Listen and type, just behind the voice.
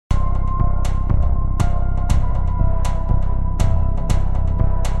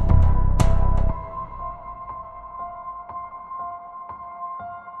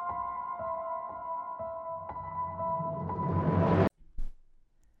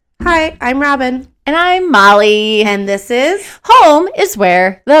Hi, I'm Robin. And I'm Molly. And this is Home is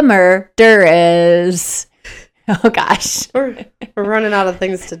Where the Murder Is. Oh, gosh. We're running out of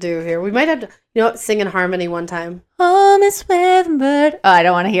things to do here. We might have to, sing in harmony one time. Home is where the murder... Oh, I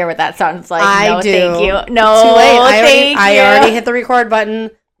don't want to hear what that sounds like. I do. Thank you. No, too late. I already hit the record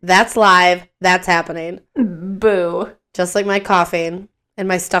button. That's live. That's happening. Boo. Just like my coughing and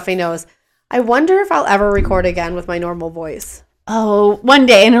my stuffy nose. I wonder if I'll ever record again with my normal voice. Oh, one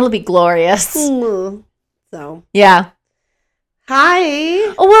day, and it'll be glorious. So, Yeah.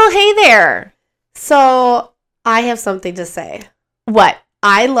 hi. Oh, well, hey there. So, I have something to say. What?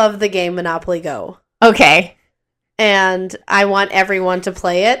 I love the game Monopoly Go. Okay. And I want everyone to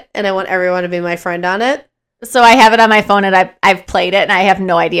play it, and I want everyone to be my friend on it. So I have it on my phone, and I've played it, and I have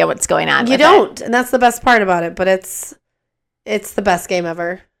no idea what's going on with it. And that's the best part about it, but it's the best game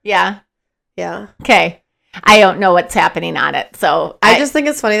ever. Yeah. Yeah. Okay. I don't know what's happening on it, so... I just think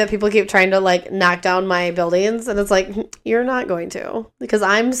it's funny that people keep trying to, knock down my buildings, and it's like, you're not going to. Because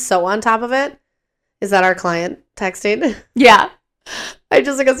I'm so on top of it. Is that our client texting? Yeah. I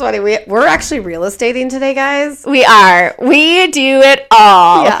just think it's funny. We're actually real estating today, guys. We are. We do it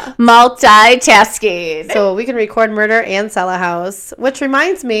all. Yeah. Multitasking. So we can record murder and sell a house, which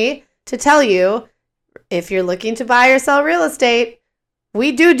reminds me to tell you, if you're looking to buy or sell real estate,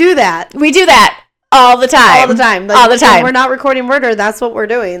 we do that. We do that. All the time. All the time. All the time. When we're not recording murder, that's what we're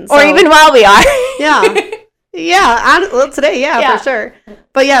doing. So. Or even while we are. Yeah. Yeah. Today, for sure.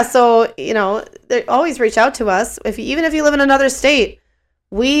 But yeah, so, they always reach out to us. Even if you live in another state,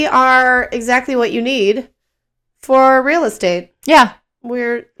 we are exactly what you need for real estate. Yeah.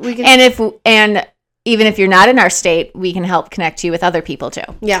 We can. And even if you're not in our state, we can help connect you with other people too.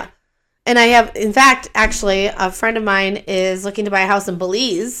 Yeah. And I have, in fact, actually, a friend of mine is looking to buy a house in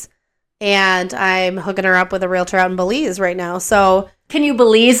Belize. And I'm hooking her up with a realtor out in Belize right now. So, can you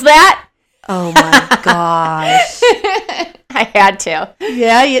believe that? Oh my gosh! I had to.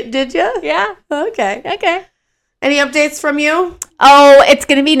 Yeah, did you? Yeah. Okay. Any updates from you? Oh, it's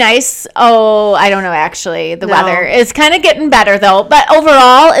gonna be nice. Oh, I don't know. Actually, the weather is kind of getting better though. But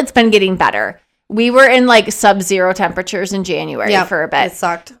overall, it's been getting better. We were in sub-zero temperatures in January for a bit. It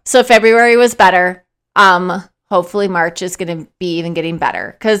sucked. So February was better. Hopefully March is gonna be even getting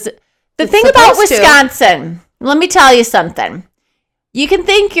better because. The thing about Wisconsin, let me tell you something. You can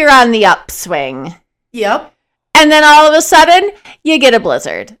think you're on the upswing. Yep. And then all of a sudden, you get a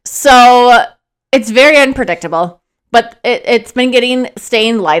blizzard. So it's very unpredictable. But it's been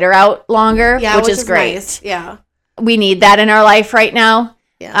staying lighter out longer, which is great. Nice. Yeah. We need that in our life right now.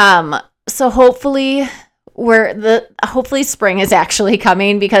 Yeah. So hopefully spring is actually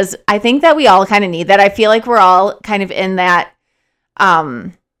coming because I think that we all kind of need that. I feel like we're all kind of in that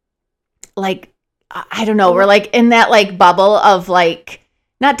I don't know, we're in that bubble of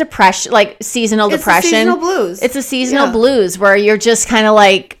not depression, seasonal depression. It's seasonal blues. It's a seasonal blues where you're just kind of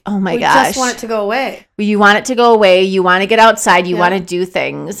oh my gosh. You just want it to go away. You want it to go away. You want to get outside. You want to do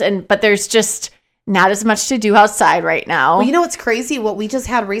things. But there's just not as much to do outside right now. Well, you know what's crazy? What we just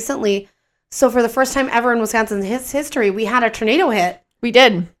had recently. So for the first time ever in Wisconsin's history, we had a tornado hit. We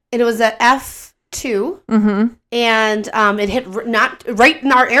did. And it was a F2. Mm-hmm. And it hit not right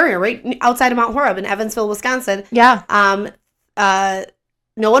in our area, right outside of Mount Horeb in Evansville, Wisconsin. Yeah.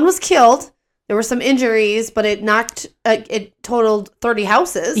 No one was killed. There were some injuries, but it totaled 30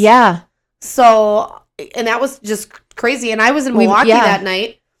 houses. Yeah. So, and that was just crazy. And I was in Milwaukee that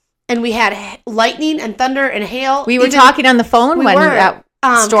night, and we had lightning and thunder and hail. We were talking on the phone when that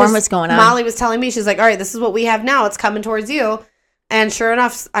storm was going on. Molly was telling me, she's like, all right, this is what we have now. It's coming towards you. And sure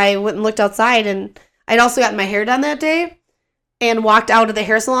enough, I went and looked outside, and I'd also gotten my hair done that day and walked out of the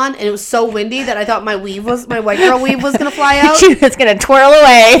hair salon, and it was so windy that I thought my white girl weave was going to fly out. She was going to twirl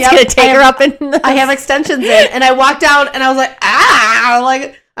away. It's going to take her up in I have extensions in, and I walked out, and I was like,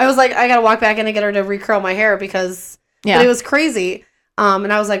 I was like, I got to walk back in and get her to recurl my hair because but it was crazy.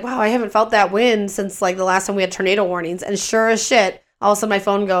 And I was like, wow, I haven't felt that wind since the last time we had tornado warnings. And sure as shit, all of a sudden my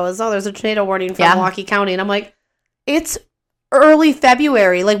phone goes, oh, there's a tornado warning from Milwaukee County. And I'm like, it's early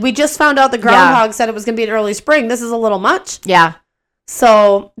February. We just found out the groundhog said it was going to be an early spring. This is a little much. Yeah.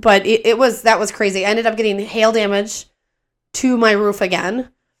 So, but that was crazy. I ended up getting hail damage to my roof again.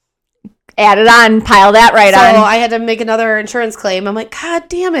 Add it on, pile that on. So I had to make another insurance claim. I'm like, God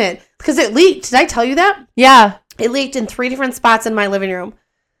damn it. Because it leaked. Did I tell you that? Yeah. It leaked in 3 different spots in my living room.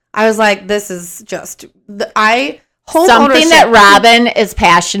 I was like, this is just, home something ownership. that Robin is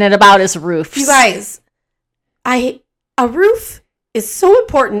passionate about is roofs. You guys, a roof is so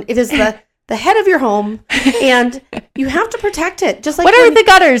important. It is the head of your home, and you have to protect it. Just like what are the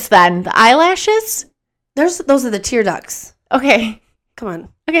gutters then? The eyelashes? Those are the tear ducts. Okay. Come on.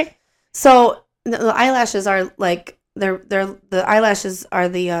 Okay. So the eyelashes are like the eyelashes are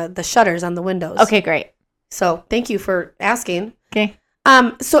the shutters on the windows. Okay, great. So thank you for asking. Okay.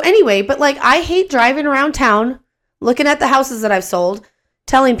 So anyway, but like I hate driving around town, looking at the houses that I've sold,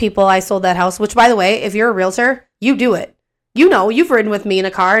 telling people I sold that house. Which, by the way, if you're a realtor, you do it. You know, you've ridden with me in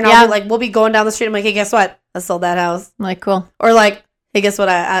a car, and I'll be like, we'll be going down the street. I'm like, hey, guess what? I sold that house. I'm like, cool. Or like, hey, guess what?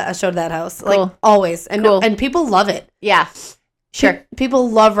 I showed that house. Cool. Like always, and and people love it. Yeah. Sure.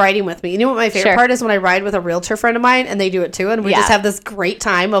 People love riding with me. You know what my favorite part is? When I ride with a realtor friend of mine and they do it too. And we just have this great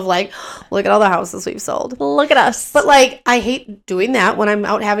time of like, look at all the houses we've sold. Look at us. But like, I hate doing that when I'm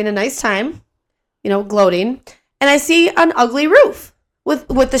out having a nice time, you know, gloating. And I see an ugly roof with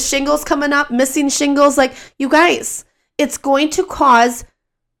the shingles coming up, missing shingles. Like, you guys, it's going to cause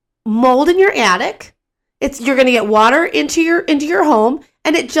mold in your attic. You're going to get water into your home.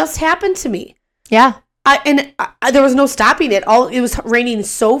 And it just happened to me. Yeah. There was no stopping it. It was raining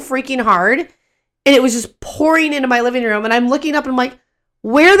so freaking hard, and it was just pouring into my living room. And I'm looking up, and I'm like,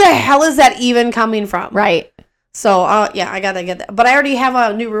 "Where the hell is that even coming from?" Right. So, I gotta get that. But I already have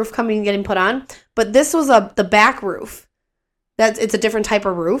a new roof getting put on. But this was the back roof. It's a different type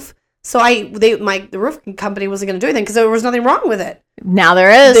of roof. So the roof company wasn't going to do anything because there was nothing wrong with it. Now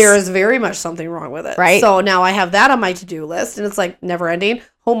there is. There is very much something wrong with it. Right. So now I have that on my to-do list, and it's like never ending.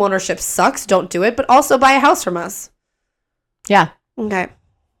 Home ownership sucks. Don't do it. But also buy a house from us. Yeah. Okay.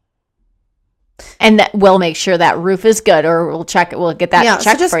 And we'll make sure that roof is good, or we'll check it. We'll get that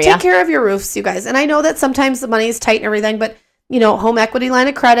checked for you. So just take care of your roofs, you guys. And I know that sometimes the money is tight and everything, but you know, home equity line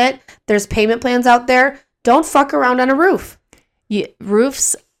of credit. There's payment plans out there. Don't fuck around on a roof.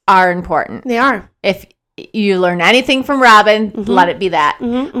 Roofs are important. They are. If you learn anything from Robin, let it be that.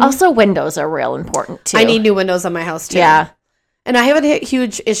 Also, windows are real important too. I need new windows on my house too. Yeah. And I have a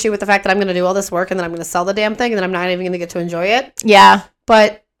huge issue with the fact that I'm going to do all this work and then I'm going to sell the damn thing and then I'm not even going to get to enjoy it. Yeah.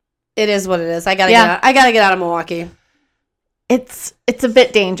 But it is what it is. I gotta get out of Milwaukee. It's a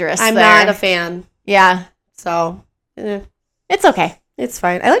bit dangerous. I'm not a fan. Yeah. So it's okay. It's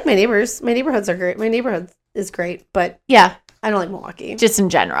fine. I like my neighbors. My neighborhoods are great. My neighborhood is great, but yeah, I don't like Milwaukee. Just in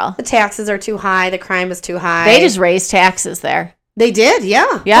general. The taxes are too high. The crime is too high. They just raised taxes there. They did,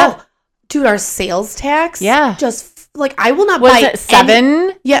 yeah. Yeah. Oh, dude, our sales tax. Yeah. Just like I will not buy. Was it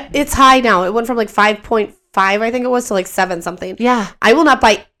 7? Yeah, it's high now. It went from like 5.5, I think it was, to like 7 something. Yeah. I will not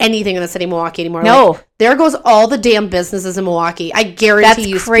buy anything in the city of Milwaukee anymore. No. Like, there goes all the damn businesses in Milwaukee. I guarantee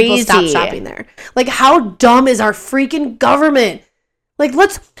you people stop shopping there. Like, how dumb is our freaking government? Like,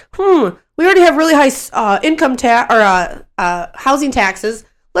 we already have really high income tax or housing taxes.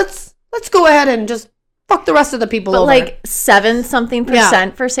 Let's go ahead and just fuck the rest of the people over. Like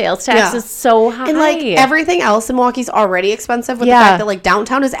 7% for sales tax is so high. And like everything else in Milwaukee's already expensive with the fact that like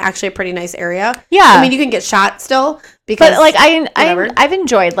downtown is actually a pretty nice area. Yeah. I mean, you can get shot still because but like I've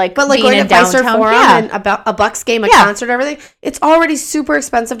enjoyed like being going in to Fiserv downtown Forum and about a Bucks game, a concert, everything. It's already super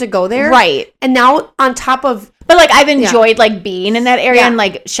expensive to go there. Right. And now on top of but like I've enjoyed like being in that area and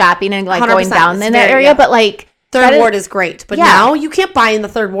like shopping and like going down in that area. But like Third Ward is great. But now you can't buy in the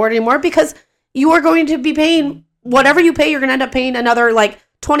Third Ward anymore because you are going to be paying whatever you pay. You're going to end up paying another like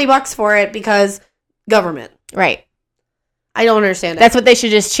 $20 for it because government. Right. I don't understand it. That's what they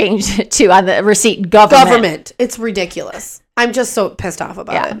should just change it to on the receipt. Government. It's ridiculous. I'm just so pissed off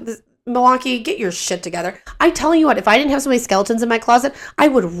about it. Milwaukee, get your shit together. I'm telling you what, if I didn't have so many skeletons in my closet, I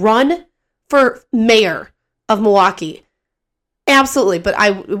would run for mayor of Milwaukee. Absolutely. But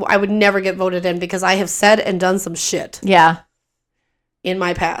I would never get voted in because I have said and done some shit. Yeah. In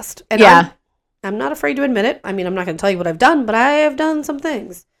my past. And I'm not afraid to admit it. I mean, I'm not going to tell you what I've done, but I have done some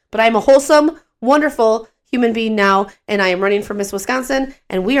things. But I'm a wholesome, wonderful human being now, and I am running for Miss Wisconsin,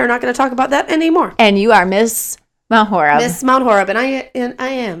 and we are not going to talk about that anymore. And you are Miss Mount Horeb. Miss Mount Horeb, and I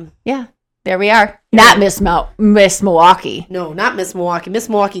am. Yeah, there we are. Yeah. Not Miss Milwaukee. No, not Miss Milwaukee. Miss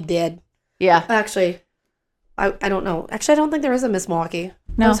Milwaukee did. Yeah. Actually, I don't know. Actually, I don't think there is a Miss Milwaukee.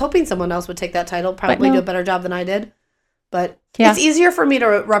 No. I was hoping someone else would take that title, probably do a better job than I did. But it's easier for me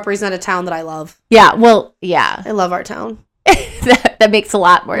to represent a town that I love. Yeah, well, yeah. I love our town. that makes a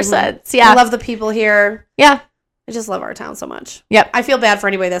lot more sense. Yeah. I love the people here. Yeah. I just love our town so much. Yep. I feel bad for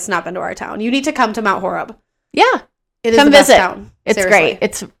anybody that's not been to our town. You need to come to Mount Horeb. Yeah. It is the best town. It's seriously. Great.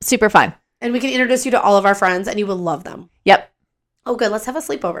 It's super fun. And we can introduce you to all of our friends, and you will love them. Yep. Oh, good. Let's have a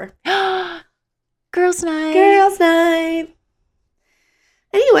sleepover. Girls' night. Girls' night.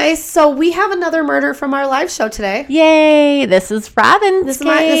 Anyway, so we have another murder from our live show today. Yay! This is Robin's This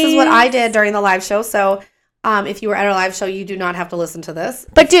is what I did during the live show. So, if you were at our live show, you do not have to listen to this.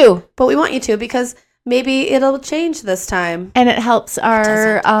 But we want you to because maybe it'll change this time. And it helps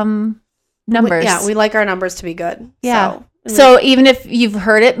our numbers. We like our numbers to be good. Yeah. So So even if you've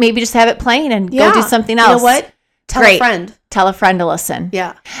heard it, maybe just have it playing and go do something else. You know what? Tell a friend. Tell a friend to listen.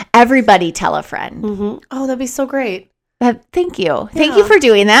 Yeah. Everybody tell a friend. Mm-hmm. Oh, that'd be so great. Thank you. Yeah. Thank you for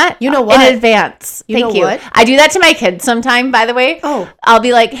doing that. You know what? In advance. Thank you. What? I do that to my kids sometime, by the way. Oh. I'll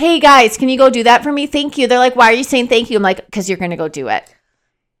be like, hey, guys, can you go do that for me? Thank you. They're like, why are you saying thank you? I'm like, because you're going to go do it.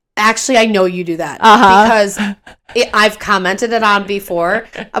 Actually, I know you do that. Because I've commented it on before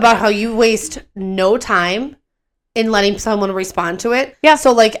about how you waste no time in letting someone respond to it. Yeah.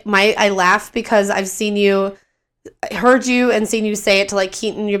 So, like, I laugh because I've heard you and seen you say it to, like,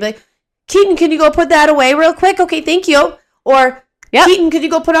 Keaton. You're like, Keaton, can you go put that away real quick? Okay, thank you. Or, Keaton, could you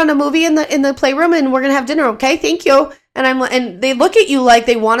go put on a movie in the playroom and we're going to have dinner? Okay, thank you. And they look at you like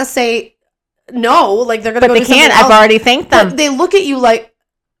they want to say no, like they're going to go do something else. But they can't. I've already thanked them. But they look at you like,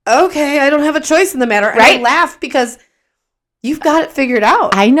 okay, I don't have a choice in the matter. And I laugh because you've got it figured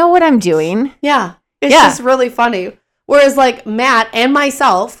out. I know what I'm doing. Yeah. It's just really funny. Whereas, like, Matt and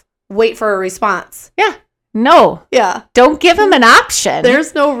myself wait for a response. Yeah. No. Yeah. Don't give them an option.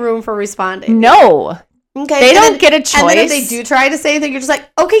 There's no room for responding. No. Okay. They don't get a choice. And then if they do try to say anything, you're just like,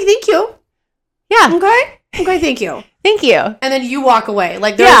 okay, thank you. Yeah. Okay, thank you. Thank you. And then you walk away.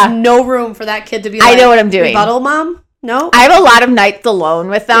 Like, there's no room for that kid to be like, I know what I'm doing. Rebuttal, Mom? No? I have a lot of nights alone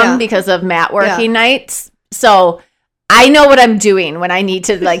with them because of Matt working nights. So I know what I'm doing when I need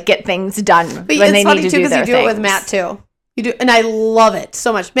to, like, get things done. But when they need to do their things. It's funny, too, because you do it with Matt, too. You do, and I love it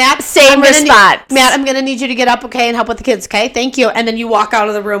so much. Matt, same response. Matt, I'm going to need you to get up, okay, and help with the kids, okay? Thank you. And then you walk out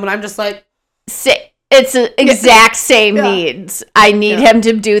of the room, and I'm just like... It's the exact same needs. I need him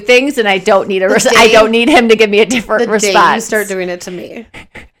to do things, and I don't need I don't need him to give me a different response. The day you start doing it to me.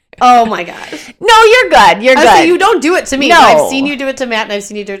 Oh, my gosh. No, you're good. You're good. You don't do it to me. No. I've seen you do it to Matt, and I've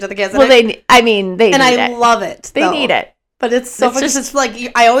seen you do it to the kids. Well, they need it. And I love it. They need it. But it's so funny. It's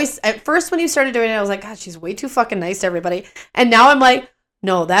like, I always, at first when you started doing it, I was like, God, she's way too fucking nice to everybody. And now I'm like,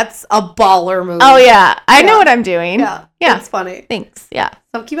 no, that's a baller move. Oh, yeah. I know what I'm doing. Yeah. It's funny. Thanks. Yeah.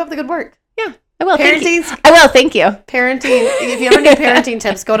 So keep up the good work. Yeah. I will. Parenting. I will. Thank you. Parenting. If you ever need parenting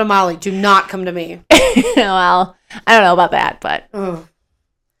tips, go to Molly. Do not come to me. Well, I don't know about that, but.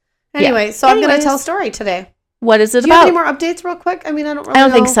 Anyway, so I'm going to tell a story today. What is it about? Do you have any more updates real quick? I mean, I don't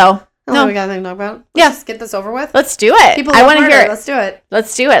really think so. No, we got anything to talk about. Let's just get this over with. Let's do it. I want to hear it. Let's do it.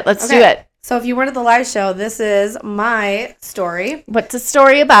 Let's do it. Let's do it. So if you weren't at the live show, this is my story. What's the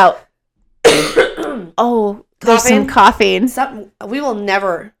story about? There's some coughing. We will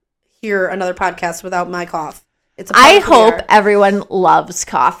never hear another podcast without my cough. I hope everyone loves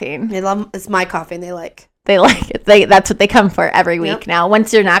coughing. It's my coughing they like. They like it. That's what they come for every week now.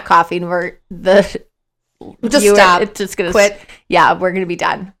 Once you're not coughing, we'll just stop. It's just gonna quit. Yeah, we're gonna be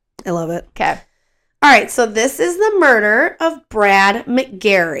done. I love it. Okay. All right. So this is the murder of Brad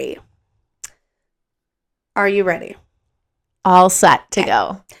Mcgarry. Are you ready? All set to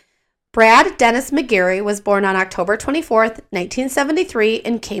go. Brad Dennis Mcgarry was born on October 24th, 1973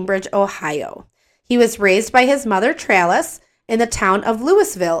 in Cambridge, Ohio. He was raised by his mother, Tralis, in the town of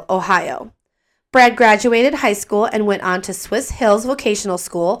Louisville, Ohio. Brad graduated high school and went on to Swiss Hills Vocational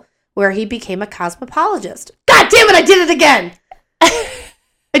School, where he became a cosmetologist. God damn it, I did it again!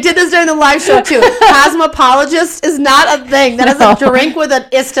 I did this during the live show, too. Cosmetologist is not a thing. That is a drink with an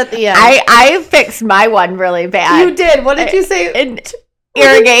ist at the end. I fixed my one really bad. You did. What did you say?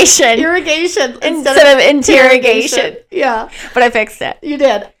 Irrigation. Irrigation. Instead of interrogation. Yeah. But I fixed it. You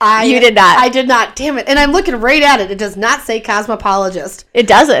did. You did not. I did not. Damn it. And I'm looking right at it. It does not say cosmopologist. It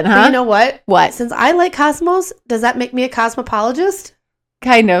doesn't, huh? But you know what? What? Since I like cosmos, does that make me a cosmopologist?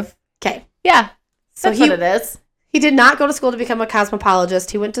 Kind of. Okay. Yeah. That's what it is. He did not go to school to become a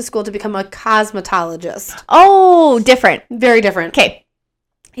cosmopologist. He went to school to become a cosmetologist. Oh, different. Very different. Okay.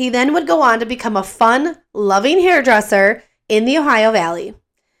 He then would go on to become a fun, loving hairdresser in the Ohio Valley.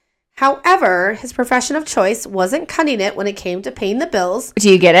 However, his profession of choice wasn't cutting it when it came to paying the bills. Do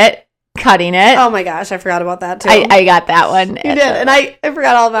you get it? Cutting it? Oh my gosh, I forgot about that too. I got that one. You did, and I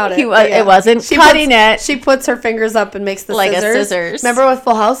forgot all about it. It wasn't cutting it. She puts her fingers up and makes the like scissors. A scissors. Remember with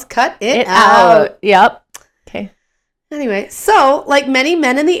Full House? Cut it out. Yep. Okay. Anyway, so like many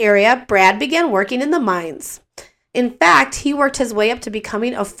men in the area, Brad began working in the mines. In fact, he worked his way up to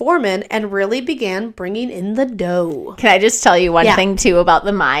becoming a foreman and really began bringing in the dough. Can I just tell you one thing, too, about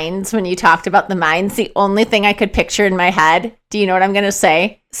the mines? When you talked about the mines, the only thing I could picture in my head, do you know what I'm going to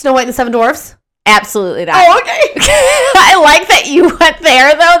say? Snow White and the Seven Dwarfs? Absolutely not. Oh, okay. I like that you went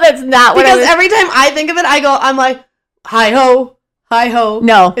there, though. That's not what Because every time I think of it, I'm like, hi-ho, Hi-ho.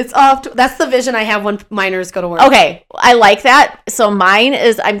 No. It's off. That's the vision I have when miners go to work. Okay. I like that. So mine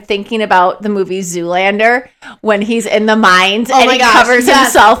is, I'm thinking about the movie Zoolander when he's in the mines and he covers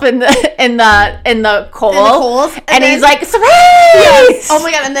himself in the coals. And he's like, surprise! Yes. Oh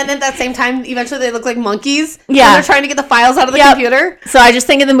my God. And then at that same time, eventually they look like monkeys. Yeah. And they're trying to get the files out of the computer. So I just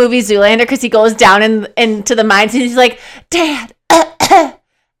think of the movie Zoolander because he goes down into the mines and he's like, Dad,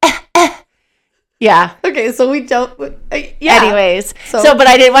 Yeah. Okay, so we don't. Anyways, but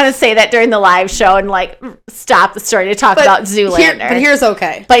I didn't want to say that during the live show and like stop the story to talk about Zoolander. But here's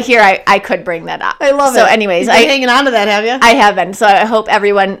okay. But here I could bring that up. I love it. So anyways, You've been hanging on to that, have you? I haven't. So I hope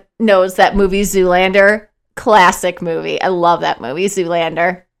everyone knows that movie Zoolander. Classic movie. I love that movie,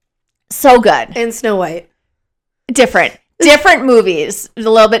 Zoolander. So good. And Snow White. Different movies, a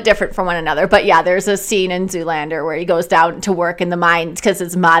little bit different from one another. But yeah, there's a scene in Zoolander where he goes down to work in the mines because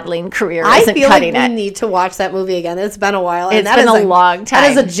his modeling career isn't cutting it. I feel like we need to watch that movie again. It's been a while. It's been a long time.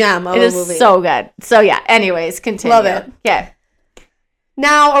 That is a gem of a movie. It is so good. So yeah, anyways, continue. Love it. Yeah.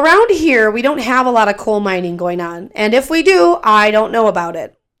 Now, around here, we don't have a lot of coal mining going on. And if we do, I don't know about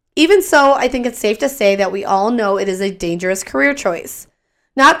it. Even so, I think it's safe to say that we all know it is a dangerous career choice.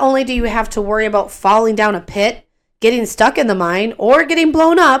 Not only do you have to worry about falling down a pit, getting stuck in the mine, or getting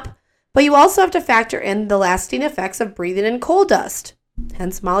blown up, but you also have to factor in the lasting effects of breathing in coal dust.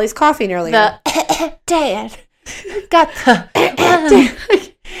 Hence Molly's coughing earlier. Dad. Got the...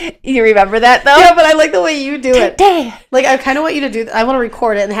 You remember that, though? Yeah, but I like the way you do it. Dad. Like, I kind of want you to do that. I want to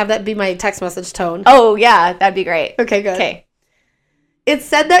record it and have that be my text message tone. Oh, yeah. That'd be great. Okay, good. Okay. It's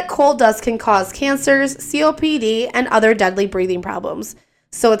said that coal dust can cause cancers, COPD, and other deadly breathing problems.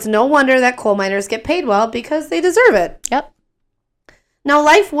 So it's no wonder that coal miners get paid well because they deserve it. Yep. Now,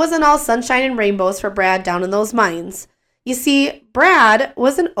 life wasn't all sunshine and rainbows for Brad down in those mines. You see, Brad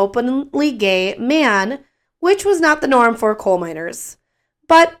was an openly gay man, which was not the norm for coal miners.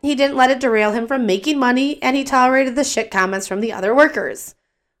 But he didn't let it derail him from making money, and he tolerated the shit comments from the other workers.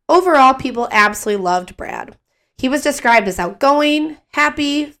 Overall, people absolutely loved Brad. He was described as outgoing,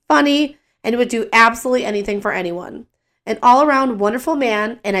 happy, funny, and would do absolutely anything for anyone. An all-around wonderful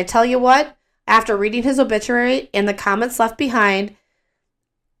man, and I tell you what, after reading his obituary and the comments left behind,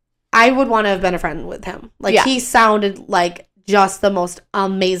 I would want to have been a friend with him. He sounded like just the most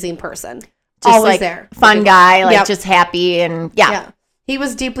amazing person. Just always there. Fun guy, just happy, and yeah. He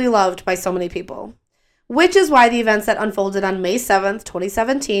was deeply loved by so many people, which is why the events that unfolded on May 7th,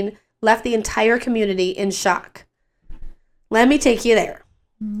 2017, left the entire community in shock. Let me take you there.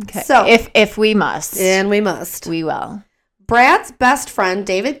 Okay. So, if we must. And we must. We will. Brad's best friend,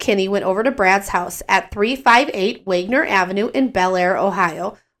 David Kinney, went over to Brad's house at 358 Wagner Avenue in Bel Air,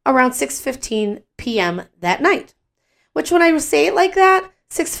 Ohio, around 6:15 p.m. that night. Which, when I say it like that,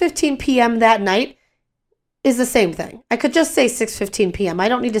 6:15 p.m. that night is the same thing. I could just say 6:15 p.m. I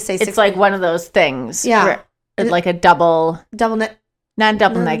don't need to say 6. It's like one of those things. Yeah. Like a double not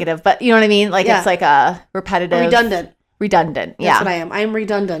double negative, but you know what I mean? Like it's like a repetitive. Redundant. Yeah. That's what I am. I am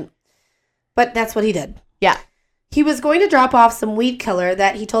redundant. But that's what he did. Yeah. He was going to drop off some weed killer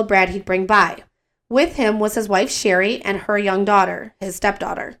that he told Brad he'd bring by. With him was his wife, Sherry, and her young daughter, his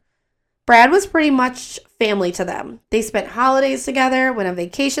stepdaughter. Brad was pretty much family to them. They spent holidays together, went on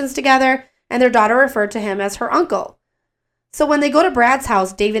vacations together, and their daughter referred to him as her uncle. So when they go to Brad's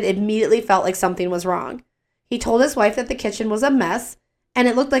house, David immediately felt like something was wrong. He told his wife that the kitchen was a mess, and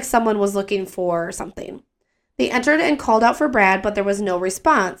it looked like someone was looking for something. They entered and called out for Brad, but there was no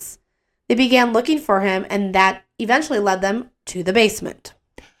response. They began looking for him, and that eventually led them to the basement.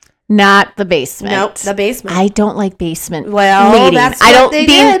 Not the basement. Nope, the basement. I don't like basement meetings. That's what I don't they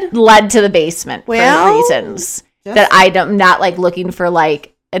being led to the basement for reasons that I'm not like looking for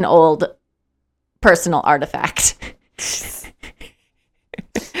like an old personal artifact.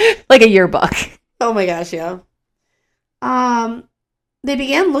 Like a yearbook. Oh my gosh, yeah. They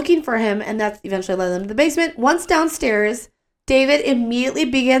began looking for him, and that eventually led them to the basement. Once downstairs, David immediately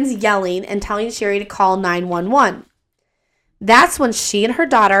begins yelling and telling Sherry to call 911. That's when she and her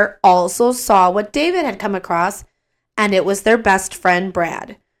daughter also saw what David had come across, and it was their best friend,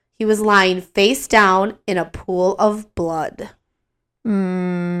 Brad. He was lying face down in a pool of blood.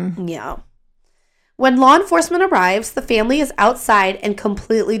 Yeah. When law enforcement arrives, the family is outside and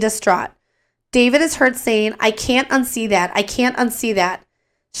completely distraught. David is heard saying, "I can't unsee that. I can't unsee that."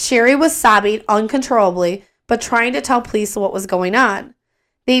 Sherry was sobbing uncontrollably, but trying to tell police what was going on.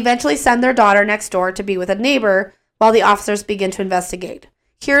 They eventually send their daughter next door to be with a neighbor while the officers begin to investigate.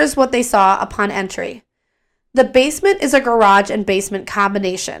 Here's what they saw upon entry. The basement is a garage and basement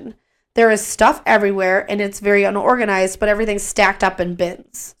combination. There is stuff everywhere, and it's very unorganized, but everything's stacked up in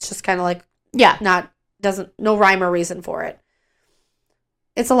bins. It's just kind of like, no rhyme or reason for it.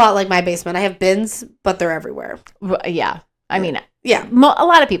 It's a lot like my basement. I have bins, but they're everywhere. Yeah. I mean, yeah. A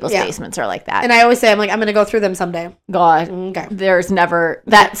lot of people's basements are like that. And I always say, I'm going to go through them someday. God. Okay. There's never,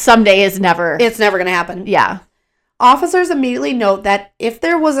 that someday is never. It's never going to happen. Yeah. Officers immediately note that if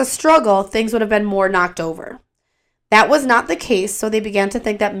there was a struggle, things would have been more knocked over. That was not the case, so they began to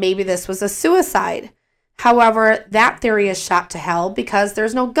think that maybe this was a suicide. However, that theory is shot to hell because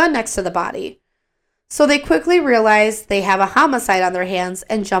there's no gun next to the body. So they quickly realize they have a homicide on their hands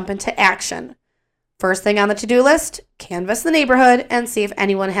and jump into action. First thing on the to-do list, canvass the neighborhood and see if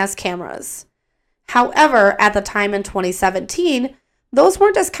anyone has cameras. However, at the time in 2017, those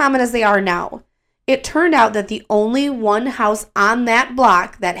weren't as common as they are now. It turned out that the only one house on that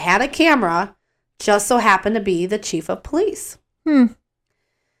block that had a camera just so happened to be the chief of police.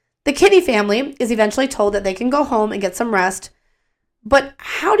 The Kitty family is eventually told that they can go home and get some rest. But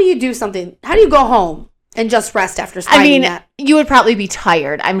how do you do something? How do you go home and just rest after finding that? You would probably be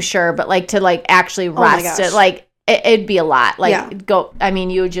tired, I'm sure, but like to like actually rest, it'd be a lot.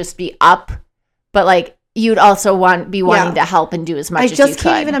 You would just be up, but like you'd also wanting to help and do as much as you could. I just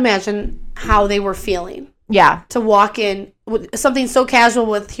can't even imagine how they were feeling. Yeah. To walk in with something so casual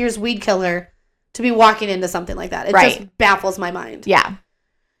with here's weed killer to be walking into something like that. It just baffles my mind. Yeah.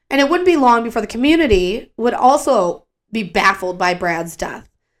 And it wouldn't be long before the community would also be baffled by Brad's death.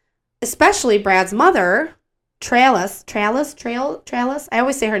 Especially Brad's mother, Tralis. I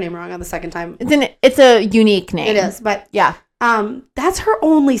always say her name wrong on the second time. It's a unique name. It is, but yeah. That's her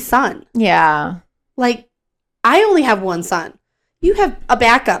only son. Yeah. Like, I only have one son. You have a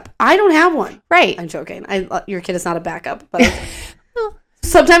backup. I don't have one. Right. I'm joking. Your kid is not a backup, but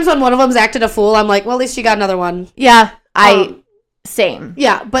sometimes when one of them's acted a fool, I'm like, well, at least you got another one. Yeah. Same.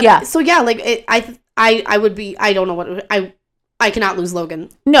 Yeah, but yeah. So yeah, like I would be. I don't know what I cannot lose Logan.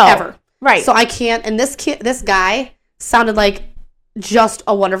 No, ever. Right. So I can't. And this guy sounded like just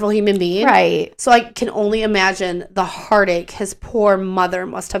a wonderful human being. Right. So I can only imagine the heartache his poor mother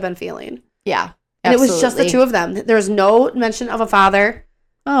must have been feeling. Yeah. And absolutely. It was just the two of them. There's no mention of a father.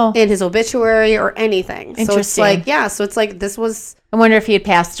 In his obituary or anything. So it's like, so it's like this was... I wonder if he had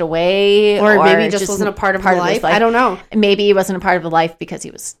passed away. Or maybe just wasn't a part of his life. I don't know. Maybe he wasn't a part of his life because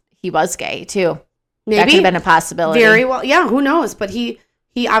he was gay, too. Maybe. That could have been a possibility. Very well. Yeah, who knows? But he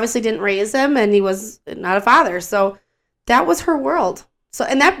obviously didn't raise him, and he was not a father. So that was her world. So,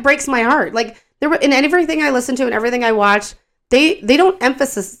 and that breaks my heart. Like, in everything I listen to and everything I watch, they don't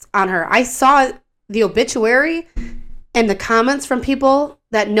emphasis on her. I saw the obituary and the comments from people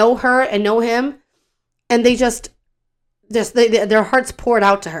that know her and know him, and they their hearts poured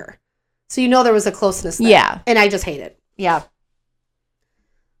out to her. So there was a closeness there. Yeah. And I just hate it. Yeah.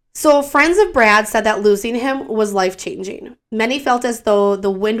 So friends of Brad said that losing him was life-changing. Many felt as though the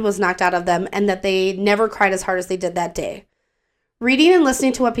wind was knocked out of them and that they never cried as hard as they did that day. Reading and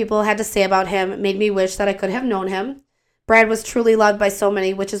listening to what people had to say about him made me wish that I could have known him. Brad was truly loved by so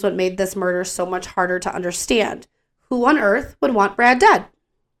many, which is what made this murder so much harder to understand. Who on earth would want Brad dead?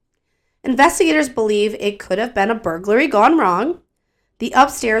 Investigators believe it could have been a burglary gone wrong. The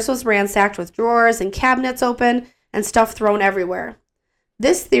upstairs was ransacked with drawers and cabinets open and stuff thrown everywhere.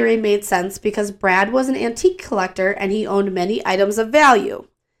 This theory made sense because Brad was an antique collector and he owned many items of value.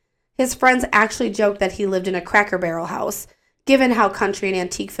 His friends actually joked that he lived in a Cracker Barrel house, given how country and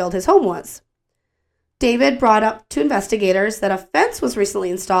antique-filled his home was. David brought up to investigators that a fence was recently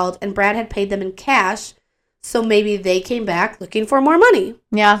installed and Brad had paid them in cash, so maybe they came back looking for more money.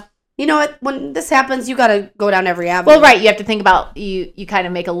 Yeah. You know what? When this happens, you got to go down every avenue. Well, right. You have to think about, you kind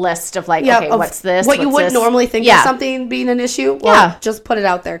of make a list of like, okay, what's this? What you wouldn't normally think of something being an issue. Well, just put it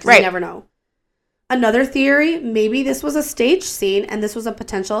out there because you never know. Another theory, maybe this was a stage scene and this was a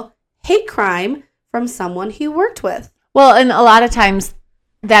potential hate crime from someone he worked with. Well, and a lot of times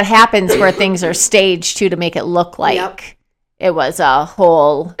that happens where things are staged too to make it look like it was a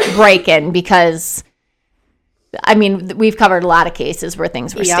whole break-in because... I mean, we've covered a lot of cases where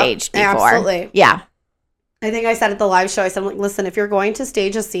things were staged before. Absolutely. Yeah. I think I said at the live show, I said, listen, if you're going to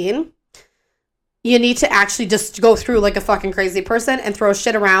stage a scene, you need to actually just go through like a fucking crazy person and throw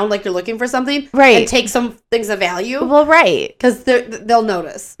shit around like you're looking for something. Right. And take some things of value. Well, right. Because they'll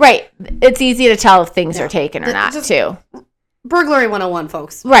notice. Right. It's easy to tell if things are taken or not, too. Burglary 101,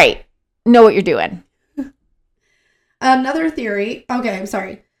 folks. Right. Know what you're doing. Another theory. Okay, I'm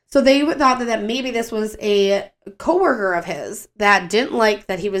sorry. So they thought that maybe this was a coworker of his that didn't like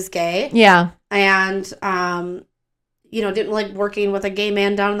that he was gay. Yeah. And, didn't like working with a gay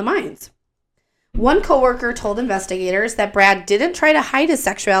man down in the mines. One coworker told investigators that Brad didn't try to hide his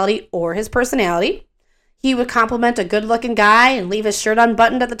sexuality or his personality. He would compliment a good-looking guy and leave his shirt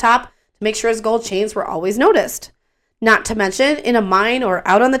unbuttoned at the top to make sure his gold chains were always noticed. Not to mention, in a mine or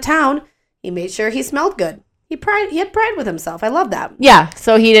out on the town, he made sure he smelled good. He had pride with himself. I love that. Yeah.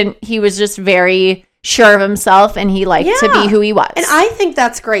 So he was just very sure of himself, and he liked to be who he was. And I think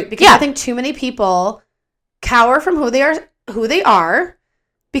that's great because I think too many people cower from who they are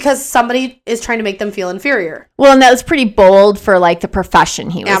because somebody is trying to make them feel inferior. Well, and that was pretty bold for like the profession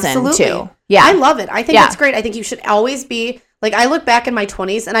he was in too. Yeah. I love it. I think that's great. I think you should always be like, I look back in my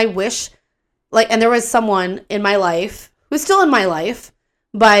 20s and I wish and there was someone in my life who's still in my life,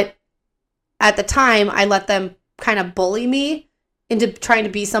 but at the time I let them kind of bully me into trying to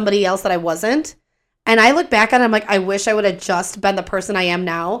be somebody else that I wasn't. And I look back on it, I'm like, I wish I would have just been the person I am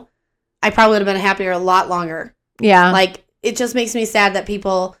now. I probably would have been happier a lot longer. Yeah. Like, it just makes me sad that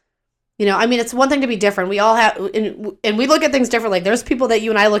people, I mean, it's one thing to be different. We all have, and we look at things differently. Like, there's people that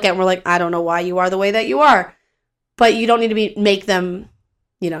you and I look at and we're like, I don't know why you are the way that you are. But you don't need to make them,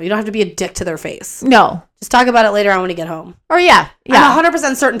 you don't have to be a dick to their face. No. Just talk about it later on when you get home. Or yeah. I'm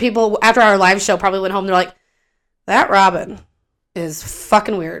 100% certain people after our live show probably went home. They're like, that Robin is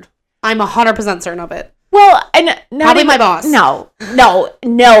fucking weird. I'm 100% certain of it. Well, and not probably my boss. No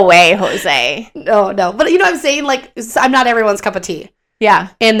way, Jose. No. But you know what I'm saying? Like, I'm not everyone's cup of tea. Yeah.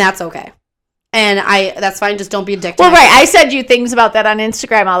 And that's okay. And that's fine. Just don't be a dick to me. Right. I said you things about that on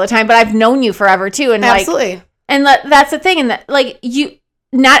Instagram all the time, but I've known you forever too. And absolutely. And that's the thing. And that,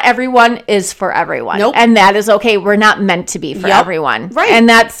 not everyone is for everyone. Nope. And that is okay. We're not meant to be for everyone. Right. And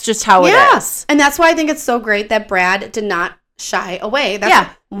that's just how it is. And that's why I think it's so great that Brad did not shy away.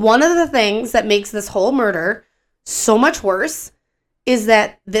 That's one of the things that makes this whole murder so much worse is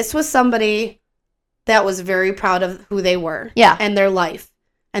that this was somebody that was very proud of who they were and their life.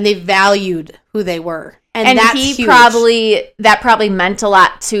 And they valued who they were. And that's huge. That probably meant a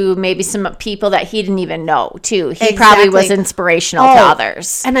lot to maybe some people that he didn't even know, too. He probably was inspirational to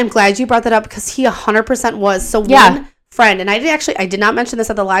others. And I'm glad you brought that up because he 100% was. So one friend, and I did not mention this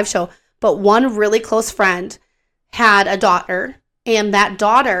at the live show, but one really close friend had a daughter, and that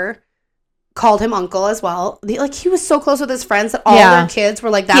daughter called him uncle as well. He was so close with his friends that all their kids were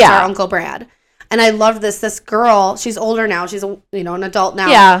like, that's our Uncle Brad. And I love this girl, she's older now, she's an adult now.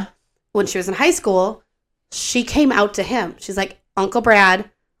 Yeah. When she was in high school, she came out to him. She's like, Uncle Brad,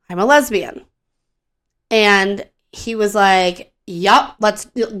 I'm a lesbian. And he was like, yup,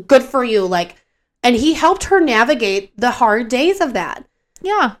 good for you. And he helped her navigate the hard days of that.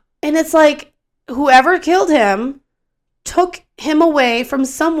 Yeah. And it's like, whoever killed him took him away from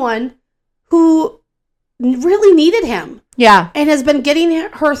someone who really needed him. Yeah. And has been getting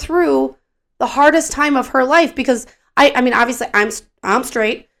her through the hardest time of her life because I mean, obviously I'm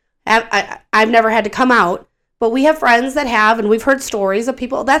straight. I've never had to come out, but we have friends that have, and we've heard stories of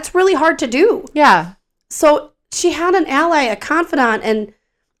people. That's really hard to do. Yeah. So she had an ally, a confidant, and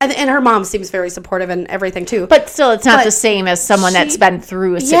her mom seems very supportive and everything too. But still, it's not the same as someone that's been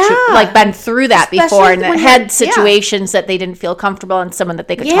through been through that before and had situations that they didn't feel comfortable and someone that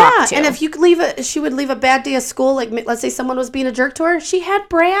they could talk to. And if you could she would leave a bad day of school. Like, let's say someone was being a jerk to her. She had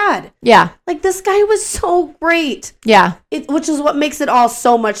Brad. Yeah. Like, this guy was so great. Yeah. Which is what makes it all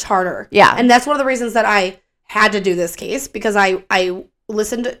so much harder. Yeah. And that's one of the reasons that I had to do this case because I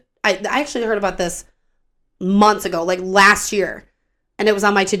listened. I actually heard about this months ago, like last year. And it was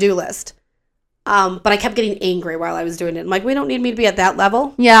on my to-do list. But I kept getting angry while I was doing it. I'm like, we don't need me to be at that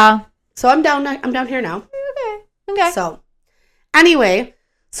level. Yeah. So I'm down here now. Okay. So anyway,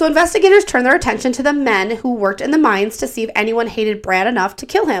 investigators turned their attention to the men who worked in the mines to see if anyone hated Brad enough to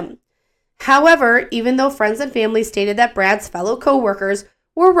kill him. However, even though friends and family stated that Brad's fellow co-workers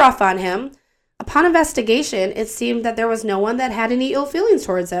were rough on him, upon investigation, it seemed that there was no one that had any ill feelings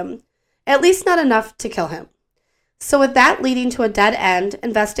towards him. At least not enough to kill him. So with that leading to a dead end,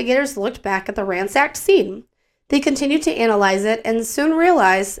 investigators looked back at the ransacked scene. They continued to analyze it and soon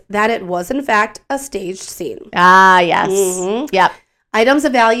realized that it was in fact a staged scene. Ah, yes. Mm-hmm. Yep. Items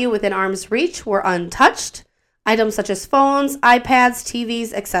of value within arm's reach were untouched. Items such as phones, iPads,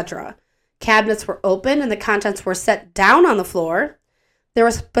 TVs, etc. Cabinets were open and the contents were set down on the floor. There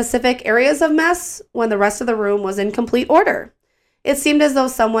were specific areas of mess when the rest of the room was in complete order. It seemed as though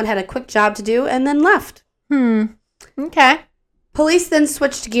someone had a quick job to do and then left. Okay. Police then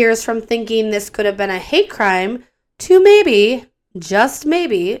switched gears from thinking this could have been a hate crime to maybe, just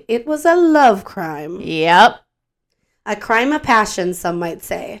maybe, it was a love crime. Yep. A crime of passion, some might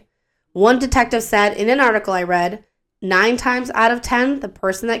say. One detective said in an article I read, 9 times out of 10, the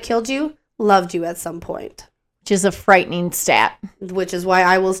person that killed you loved you at some point. Which is a frightening stat. Which is why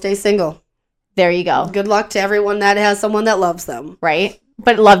I will stay single. There you go. Good luck to everyone that has someone that loves them. Right?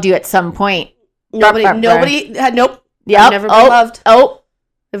 But loved you at some point. Nobody had, nope. Yep. I've never been loved.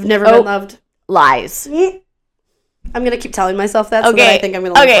 I've never been loved. Lies. I'm going to keep telling myself that so that I think I'm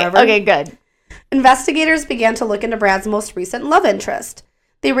going to live forever. Okay, good. Investigators began to look into Brad's most recent love interest.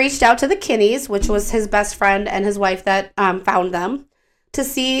 They reached out to the Kinneys, which was his best friend and his wife that found him, to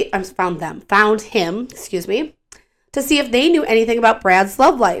see if they knew anything about Brad's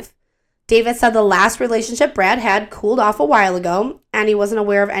love life. David said the last relationship Brad had cooled off a while ago, and he wasn't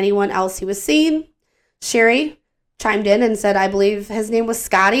aware of anyone else he was seeing. Sherry chimed in and said, I believe his name was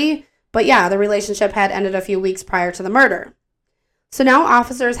Scotty, but yeah, the relationship had ended a few weeks prior to the murder. So now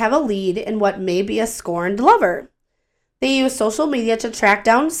officers have a lead in what may be a scorned lover. They used social media to track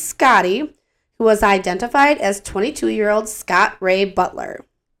down Scotty, who was identified as 22-year-old Scott Ray Butler.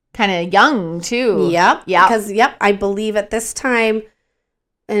 Kind of young, too. Yep. Because, I believe at this time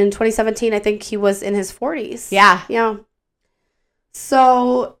in 2017, I think he was in his 40s. Yeah. Yeah.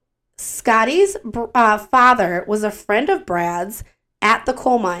 So Scotty's father was a friend of Brad's at the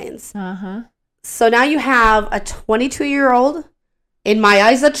coal mines. Uh-huh. So now you have a 22-year-old, in my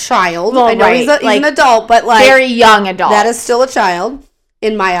eyes, a child. Well, I know he's an adult, but very young adult. That is still a child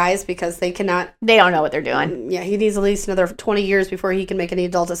in my eyes because they cannot. They don't know what they're doing. Yeah, he needs at least another 20 years before he can make any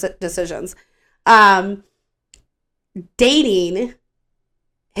adult decisions. Dating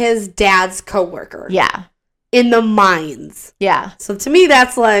his dad's coworker. Yeah. In the mines. Yeah. So to me,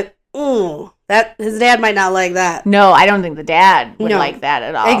 that's like, that his dad might not like that. No, I don't think the dad would like that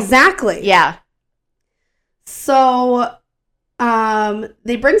at all. Exactly. Yeah. So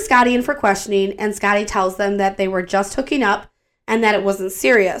they bring Scotty in for questioning, and Scotty tells them that they were just hooking up and that it wasn't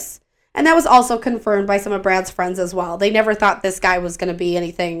serious. And that was also confirmed by some of Brad's friends as well. They never thought this guy was going to be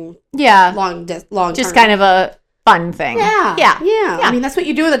anything long just kind of a fun thing. Yeah. I mean, that's what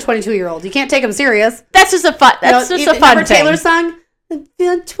you do with a 22-year-old. You can't take him serious. That's just a fun thing. Taylor song? I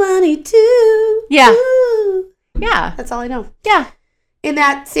feel 22. Yeah. Ooh. Yeah. That's all I know. Yeah. In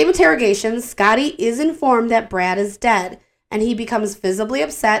that same interrogation, Scotty is informed that Brad is dead, and he becomes visibly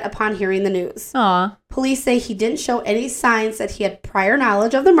upset upon hearing the news. Aw. Police say he didn't show any signs that he had prior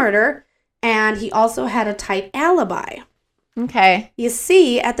knowledge of the murder, and he also had a tight alibi. Okay. You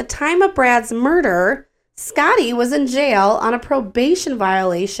see, at the time of Brad's murder, Scotty was in jail on a probation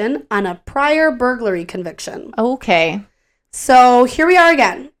violation on a prior burglary conviction. Okay. So here we are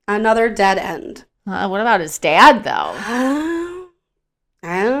again, another dead end. What about his dad, though?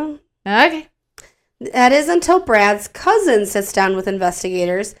 I don't know. Okay. That is until Brad's cousin sits down with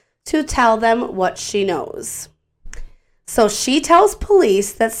investigators to tell them what she knows. So she tells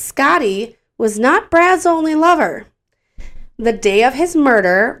police that Scotty was not Brad's only lover. The day of his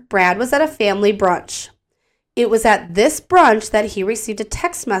murder, Brad was at a family brunch. It was at this brunch that he received a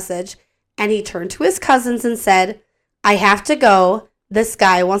text message, and he turned to his cousins and said, I have to go. This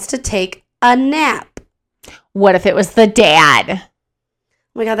guy wants to take a nap. What if it was the dad?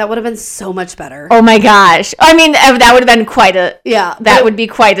 Oh my God, that would have been so much better. Oh my gosh. I mean, that would have been quite a... Yeah. That would be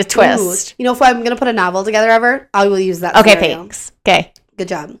quite a twist. Ooh. You know, if I'm going to put a novel together ever, I will use that Okay, scenario. thanks. Okay. Good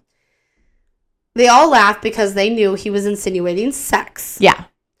job. They all laughed because they knew he was insinuating sex. Yeah.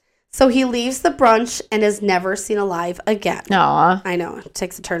 So he leaves the brunch and is never seen alive again. Aw. I know. It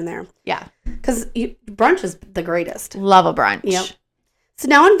takes a turn there. Yeah. Because brunch is the greatest. Love a brunch. Yep. So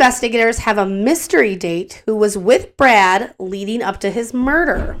now investigators have a mystery date who was with Brad leading up to his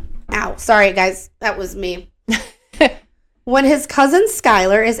murder. Ow. Sorry, guys. That was me. When his cousin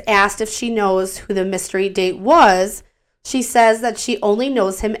Skylar is asked if she knows who the mystery date was, she says that she only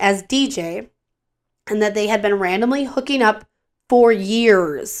knows him as DJ and that they had been randomly hooking up for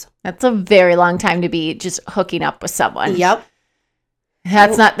years. That's a very long time to be just hooking up with someone. Yep.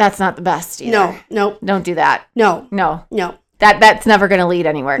 That's not the best either. No. Don't do that. No. That's never going to lead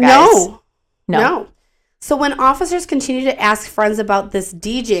anywhere, guys. No. So when officers continue to ask friends about this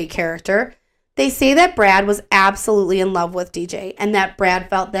DJ character, they say that Brad was absolutely in love with DJ and that Brad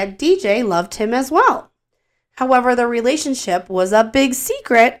felt that DJ loved him as well. However, the relationship was a big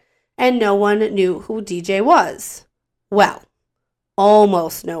secret and no one knew who DJ was. Well,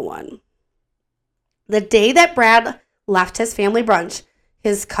 almost no one. The day that Brad left his family brunch,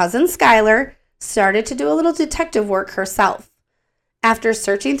 his cousin Skylar started to do a little detective work herself. After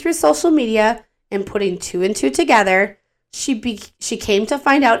searching through social media and putting two and two together, she came to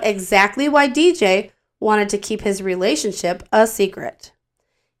find out exactly why DJ wanted to keep his relationship a secret.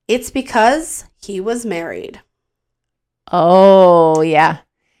 It's because he was married. Oh, yeah.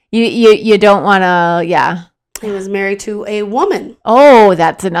 You don't want to, yeah. He was married to a woman. Oh,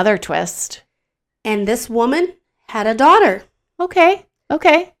 that's another twist. And this woman had a daughter. Okay.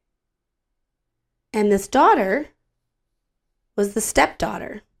 And this daughter was the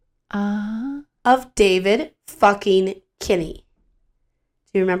stepdaughter of David fucking Kinney.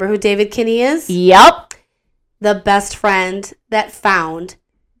 Do you remember who David Kinney is? Yep. the best friend that found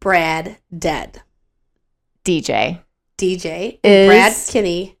Brad dead? DJ. DJ and Brad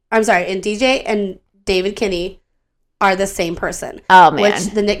Kinney. I'm sorry, and DJ and David Kinney are the same person. Oh, man. Which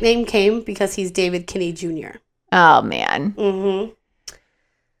the nickname came because he's David Kinney Jr. Oh, man. Mm-hmm.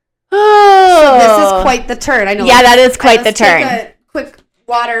 Oh. So this is quite the turn. I know. Yeah, that is quite the turn. Take a quick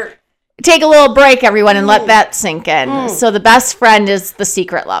water. Take a little break, everyone, and let that sink in. So the best friend is the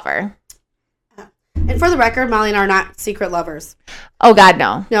secret lover. And for the record, Molly and I are not secret lovers. Oh, God,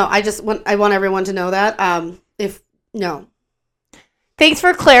 no. No, I want everyone to know that. No. Thanks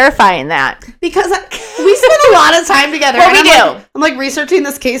for clarifying that. Because we spend a lot of time together. Well, we do. I'm like researching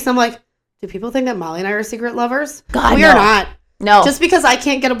this case, and I'm like, do people think that Molly and I are secret lovers? God, we are not. No. Just because I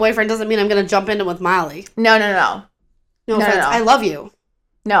can't get a boyfriend doesn't mean I'm going to jump into with Molly. No. No offense. No. I love you.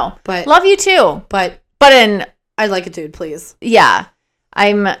 No. But love you too. But I'd like a dude, please. Yeah.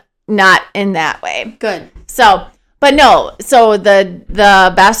 I'm not in that way. Good. So, but no. So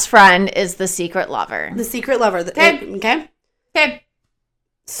the best friend is the secret lover. The secret lover. Okay.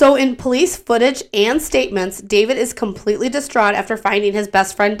 So in police footage and statements, David is completely distraught after finding his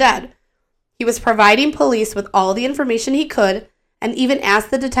best friend dead. He was providing police with all the information he could and even asked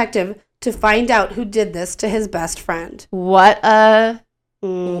the detective to find out who did this to his best friend. What a...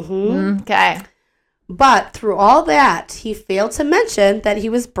 Mm-hmm. Okay. But through all that, he failed to mention that he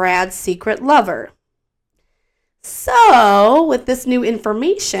was Brad's secret lover. So, with this new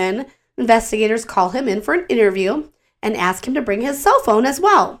information, investigators call him in for an interview and ask him to bring his cell phone as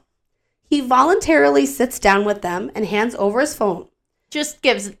well. He voluntarily sits down with them and hands over his phone. Just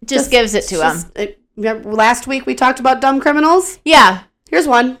gives it to him. Remember last week we talked about dumb criminals? Yeah. Here's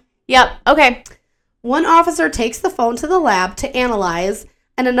one. Yep. Okay. One officer takes the phone to the lab to analyze,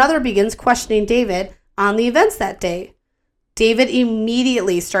 and another begins questioning David on the events that day. David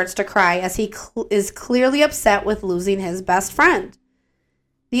immediately starts to cry as he is clearly upset with losing his best friend.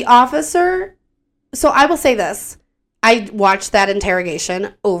 The officer... So I will say this. I watched that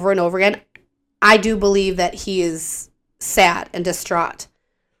interrogation over and over again. I do believe that he is sad and distraught.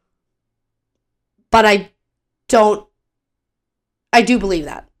 But I do believe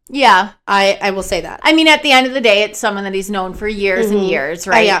that. Yeah. I will say that. I mean, at the end of the day, it's someone that he's known for years and years,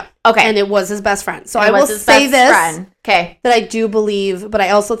 right? Yeah. Okay. And it was his best friend. So I will say this. Friend. Okay. That I do believe, but I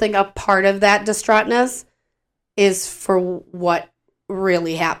also think a part of that distraughtness is for what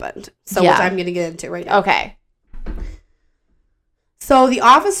really happened. So which I'm going to get into right now. Okay. So the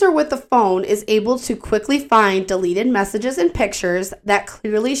officer with the phone is able to quickly find deleted messages and pictures that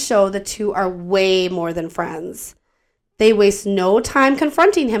clearly show the two are way more than friends. They waste no time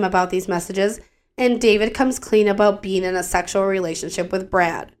confronting him about these messages, and David comes clean about being in a sexual relationship with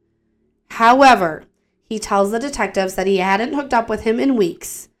Brad. However, he tells the detectives that he hadn't hooked up with him in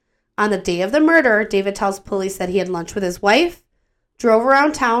weeks. On the day of the murder, David tells police that he had lunch with his wife, drove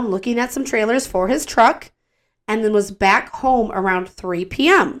around town looking at some trailers for his truck, and then was back home around 3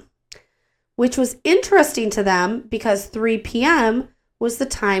 p.m., which was interesting to them because 3 p.m. was the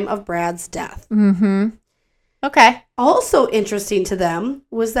time of Brad's death. Mm-hmm. Okay. Also interesting to them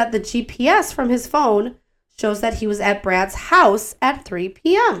was that the GPS from his phone shows that he was at Brad's house at 3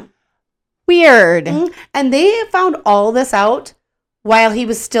 p.m. Weird. Mm-hmm. And they found all this out while he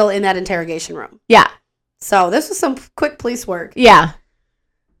was still in that interrogation room. Yeah. So this was some quick police work. Yeah.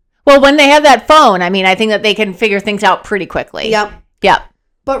 Well, when they have that phone, I mean, I think that they can figure things out pretty quickly. Yep.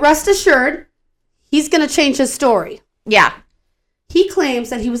 But rest assured, he's going to change his story. Yeah. He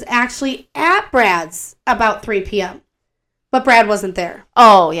claims that he was actually at Brad's about 3 p.m., but Brad wasn't there.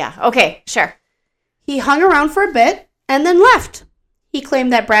 Oh, yeah. Okay, sure. He hung around for a bit and then left. He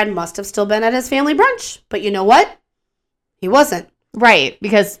claimed that Brad must have still been at his family brunch, but you know what? He wasn't. Right,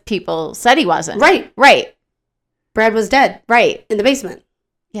 because people said he wasn't. Right. Brad was dead. Right. In the basement.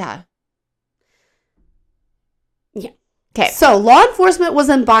 Yeah. Okay. So law enforcement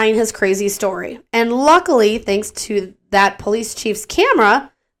wasn't buying his crazy story. And luckily, thanks to that police chief's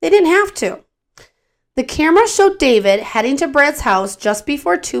camera, they didn't have to. The camera showed David heading to Brad's house just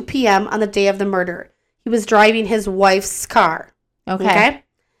before 2 p.m. on the day of the murder. He was driving his wife's car. Okay.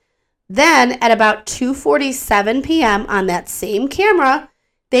 Then at about 2:47 p.m. on that same camera,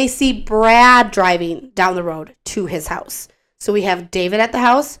 they see Brad driving down the road to his house. So we have David at the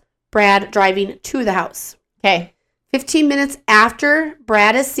house, Brad driving to the house. Okay. 15 minutes after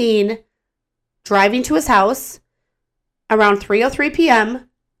Brad is seen driving to his house, around 3:03 p.m.,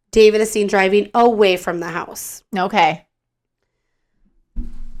 David is seen driving away from the house. Okay.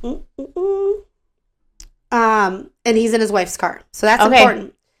 And he's in his wife's car. So that's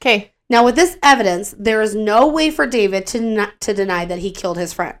important. Okay. Now, with this evidence, there is no way for David to deny that he killed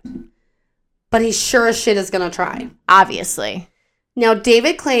his friend. but he sure as shit is going to try. Obviously. Now,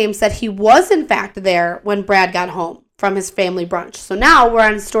 David claims that he was, in fact, there when Brad got home from his family brunch. So now we're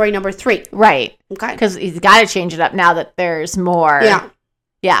on story number 3. Right. Okay. Because he's got to change it up now that there's more. Yeah.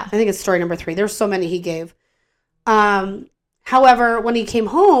 Yeah. I think it's story number 3. There's so many he gave. However, when he came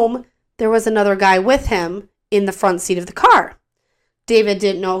home, there was another guy with him in the front seat of the car. David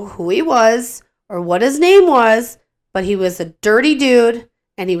didn't know who he was or what his name was, but he was a dirty dude,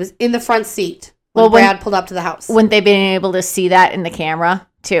 and he was in the front seat when Brad pulled up to the house. Wouldn't they been able to see that in the camera,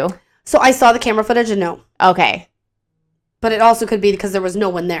 too? So I saw the camera footage and no. Okay. But it also could be because there was no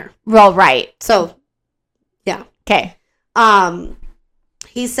one there. Well, right. So, yeah. Okay.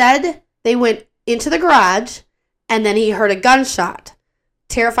 He said they went into the garage, and then he heard a gunshot.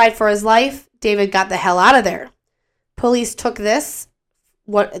 Terrified for his life, David got the hell out of there. Police took this,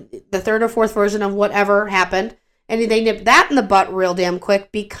 the third or fourth version of whatever happened, and they nipped that in the butt real damn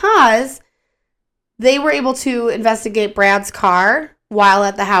quick because they were able to investigate Brad's car while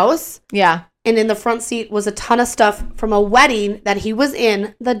at the house. Yeah. And in the front seat was a ton of stuff from a wedding that he was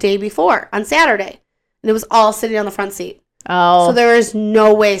in the day before on Saturday. And it was all sitting on the front seat. Oh. So there is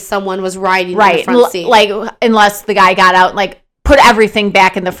no way someone was riding in the front seat. Like, unless the guy got out, like, put everything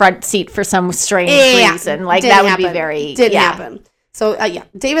back in the front seat for some strange reason. Like, that would be very... Didn't happen. So,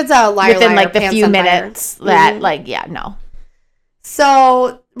 David's a liar. Within, like, the few minutes that, like, yeah, no.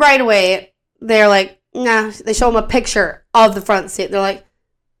 So, right away, they're like, nah. They show him a picture of the front seat. They're like,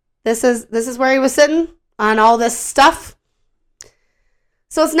 this is where he was sitting on all this stuff.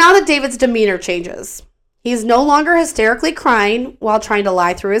 So it's now that David's demeanor changes. He's no longer hysterically crying while trying to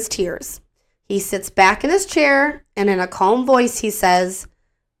lie through his tears. He sits back in his chair, and in a calm voice, he says,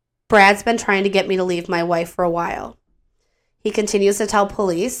 Brad's been trying to get me to leave my wife for a while. He continues to tell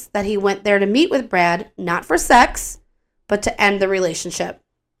police that he went there to meet with Brad, not for sex, but to end the relationship.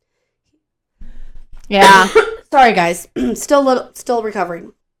 Yeah. Sorry, guys. Still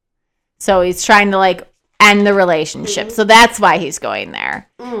recovering. So he's trying to, like, end the relationship. So that's why he's going there.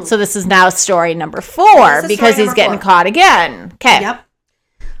 So this is now story number 4 because he's getting caught again. Okay. Yep.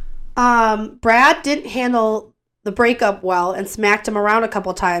 Brad didn't handle the breakup well and smacked him around a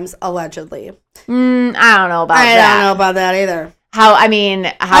couple times, allegedly. I don't know about that. I don't know about that either. I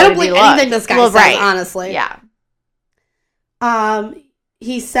don't believe anything this guy says, honestly. Yeah.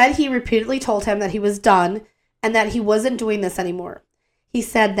 He said he repeatedly told him that he was done and that he wasn't doing this anymore. He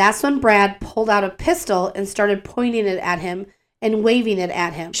said that's when Brad pulled out a pistol and started pointing it at him and waving it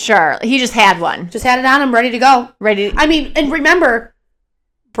at him. Sure. He just had one. Just had it on him, ready to go. I mean, and remember,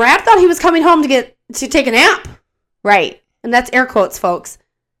 Brad thought he was coming home to take a nap. Right. And that's air quotes, folks.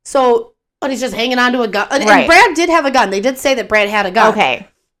 So, and he's just hanging on to a gun. And right. Brad did have a gun. They did say that Brad had a gun. Okay.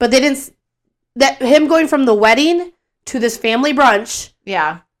 But they didn't, that him going from the wedding to this family brunch.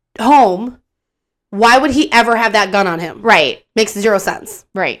 Yeah. Home. Why would he ever have that gun on him? Right. Makes 0 sense.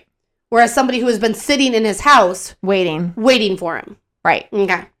 Right. Whereas somebody who has been sitting in his house. Waiting for him. Right.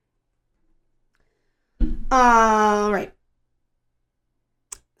 Okay. Right.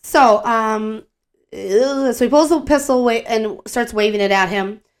 So he pulls the pistol away and starts waving it at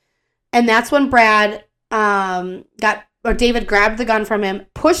him. And that's when David grabbed the gun from him,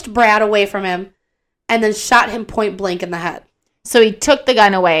 pushed Brad away from him, and then shot him point blank in the head. So he took the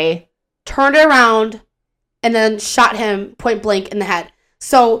gun away, turned it around, and then shot him point blank in the head.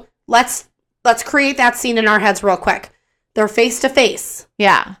 So let's create that scene in our heads real quick. They're face to face.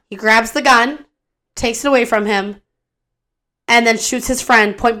 Yeah. He grabs the gun, takes it away from him, and then shoots his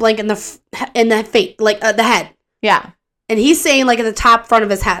friend point blank in the face, like the head. Yeah. And he's saying like at the top front of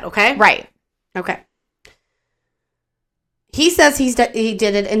his head. Okay. Right. Okay. He says he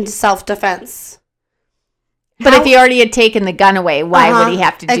did it in self-defense. But if he already had taken the gun away, why would he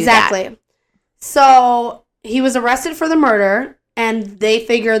have to do that? Exactly. So he was arrested for the murder, and they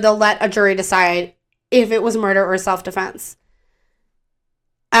figured they'll let a jury decide if it was murder or self-defense.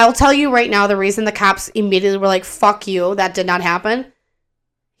 I'll tell you right now the reason the cops immediately were like, fuck you, that did not happen.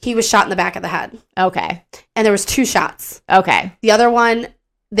 He was shot in the back of the head. Okay. And there was 2 shots. Okay. The other one,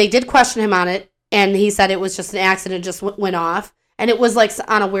 they did question him on it, and he said it was just an accident, just went off. And it was like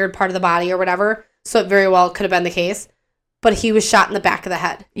on a weird part of the body or whatever. So it very well could have been the case. But he was shot in the back of the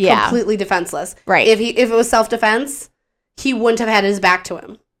head. Yeah. Completely defenseless. Right. If it was self-defense, he wouldn't have had his back to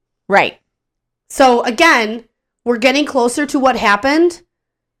him. Right. So again, we're getting closer to what happened,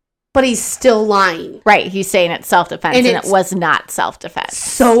 but he's still lying. Right. He's saying it's self-defense, and it was not self-defense.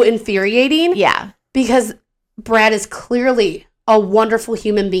 So infuriating. Yeah. Because Brad is clearly a wonderful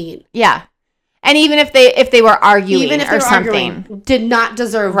human being. Yeah. And even if they were arguing or something, did not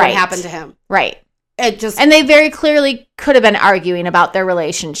deserve what happened to him. Right. And they very clearly could have been arguing about their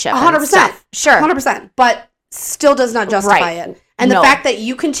relationship. 100%. Sure. 100%. But still does not justify it. And the fact that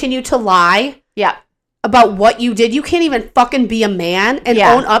you continue to lie about what you did, you can't even fucking be a man and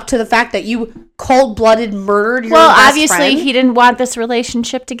own up to the fact that you cold-blooded murdered your best obviously, friend. He didn't want this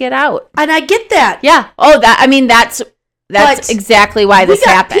relationship to get out. And I get that. Yeah. Oh, that's exactly why this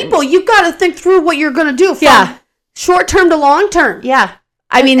happened. People, you've got to think through what you're going to do from short-term to long-term. Yeah.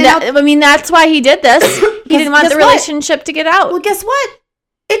 I mean, that's why he did this. He didn't want the relationship to get out. Well, guess what?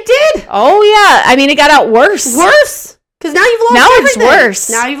 It did. Oh, yeah. I mean, it got out worse. Worse. Because now you've lost everything. Now it's worse.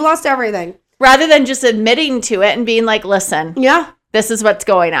 Now you've lost everything. Rather than just admitting to it and being like, listen. Yeah. This is what's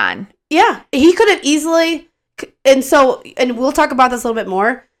going on. Yeah. He could have easily, and we'll talk about this a little bit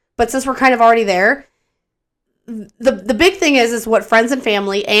more, but since we're kind of already there, the big thing is what friends and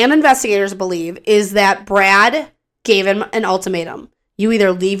family and investigators believe is that Brad gave him an ultimatum. You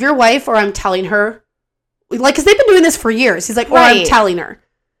either leave your wife or I'm telling her. Like, because they've been doing this for years. He's like, or I'm telling her.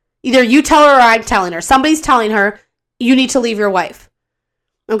 Either you tell her or I'm telling her. Somebody's telling her, you need to leave your wife.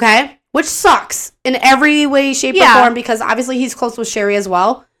 Okay? Which sucks in every way, shape, or form, because obviously he's close with Sherry as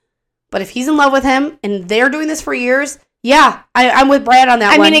well. But if he's in love with him and they're doing this for years, I'm with Brad on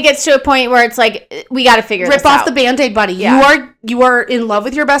that one. I mean, it gets to a point where it's like, we got to figure this out. Rip off the Band-Aid, buddy. Yeah. You are in love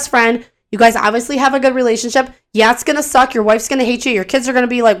with your best friend. You guys obviously have a good relationship. Yeah, it's going to suck. Your wife's going to hate you. Your kids are going to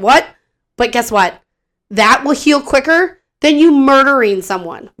be like, what? But guess what? That will heal quicker than you murdering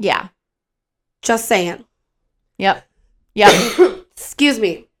someone. Yeah. Just saying. Yep. Excuse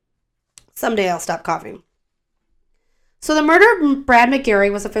me. Someday I'll stop coughing. So the murder of Brad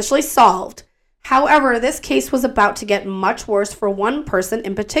Mcgarry was officially solved. However, this case was about to get much worse for one person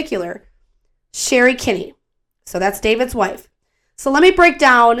in particular, Sherry Kinney. So that's David's wife. So let me break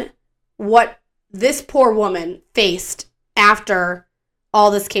down what this poor woman faced after all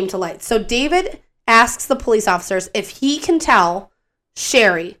this came to light. So David asks the police officers if he can tell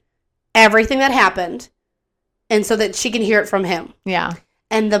Sherry everything that happened and so that she can hear it from him. Yeah.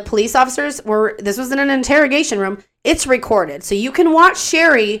 And the police officers this was in an interrogation room. It's recorded. So you can watch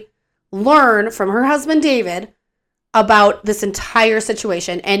Sherry learn from her husband, David, about this entire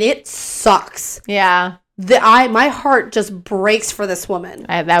situation. And it sucks. Yeah. My heart just breaks for this woman.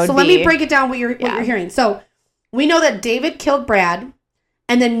 Let me break it down what you're hearing. So we know that David killed Brad.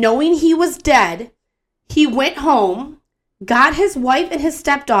 And then knowing he was dead, he went home, got his wife and his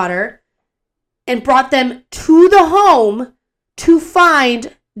stepdaughter, and brought them to the home to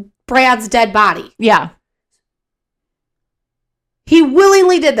find Brad's dead body. Yeah. He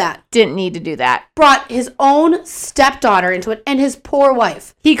willingly did that. Didn't need to do that. Brought his own stepdaughter into it and his poor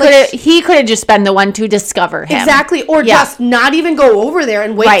wife. He could have just been the one to discover him. Exactly. Or just not even go over there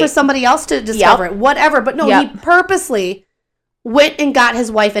and wait for somebody else to discover it. Whatever. But no, he purposely went and got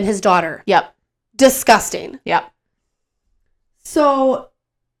his wife and his daughter. Yep. Disgusting. Yep. So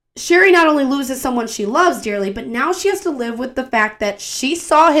Sherry not only loses someone she loves dearly, but now she has to live with the fact that she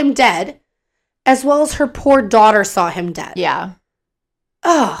saw him dead, as well as her poor daughter saw him dead. Yeah.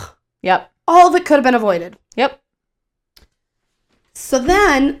 Ugh. Yep. All of it could have been avoided. Yep. So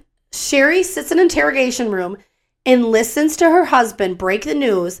then Sherry sits in an interrogation room and listens to her husband break the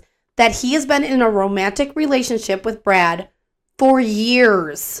news that he has been in a romantic relationship with Brad for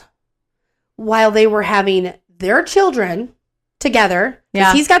years while they were having their children together.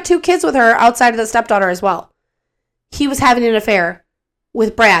 Yeah. He's got 2 kids with her outside of the stepdaughter as well. He was having an affair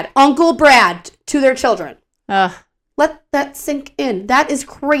with Brad, Uncle Brad, to their children. Ugh. Let that sink in. That is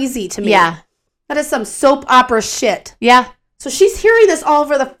crazy to me. Yeah. That is some soap opera shit. Yeah. So she's hearing this all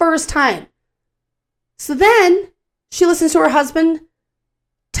for the first time. So then she listens to her husband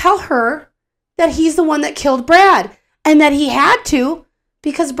tell her that he's the one that killed Brad and that he had to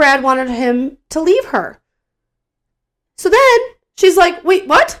because Brad wanted him to leave her. So then she's like, wait,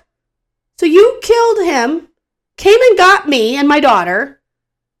 what? So you killed him, came and got me and my daughter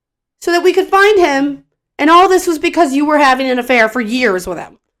so that we could find him. And all this was because you were having an affair for years with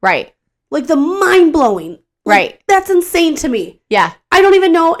him. Right. Like the mind-blowing. Right. Like, that's insane to me. Yeah. I don't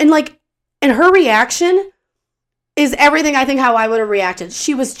even know. And her reaction is everything I think how I would have reacted.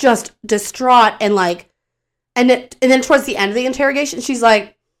 She was just distraught and then towards the end of the interrogation, she's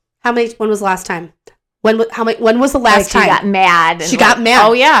like, when was the last time? When was the last time? She got mad. She got mad.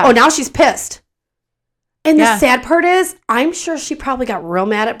 Oh, yeah. Oh, now she's pissed. And the sad part is, I'm sure she probably got real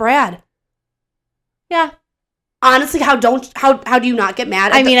mad at Brad. Yeah. Honestly, how do you not get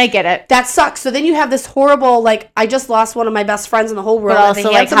mad? I get it. That sucks. So then you have this horrible, I just lost one of my best friends in the whole world. But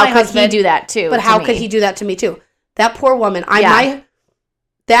also, how could he do that too? But how could he do that to me too? That poor woman.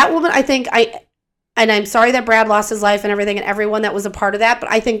 That woman, I think, and I'm sorry that Brad lost his life and everything and everyone that was a part of that,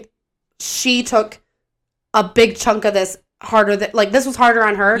 but I think she took a big chunk of this harder than, like, this was harder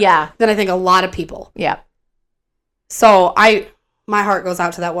on her than I think a lot of people. Yeah. So my heart goes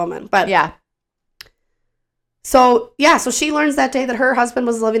out to that woman. But yeah. So she learns that day that her husband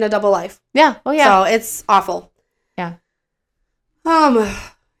was living a double life. Yeah. Oh yeah. So it's awful. Yeah.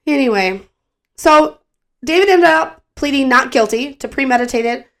 Anyway, so David ended up pleading not guilty to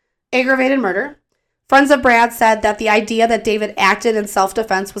premeditated, aggravated murder. Friends of Brad said that the idea that David acted in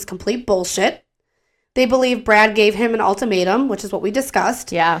self-defense was complete bullshit. They believe Brad gave him an ultimatum, which is what we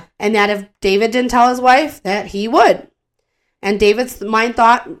discussed. Yeah. And that if David didn't tell his wife, that he would. And David's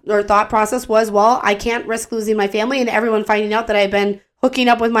thought process was, well, I can't risk losing my family and everyone finding out that I've been hooking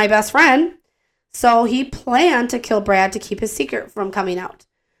up with my best friend. So he planned to kill Brad to keep his secret from coming out.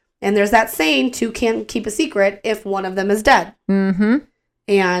 And there's that saying, two can't keep a secret if one of them is dead. Mm-hmm.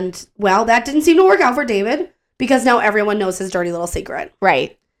 And, well, that didn't seem to work out for David because now everyone knows his dirty little secret.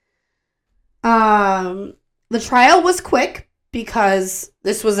 Right. The trial was quick because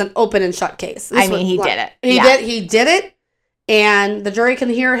this was an open and shut case. He did it. He did it. And the jury can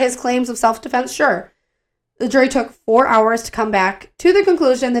hear his claims of self-defense, sure. The jury took 4 hours to come back to the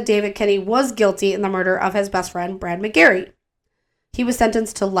conclusion that David Kinney was guilty in the murder of his best friend, Brad Mcgarry. He was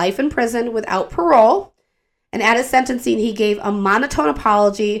sentenced to life in prison without parole, and at his sentencing, he gave a monotone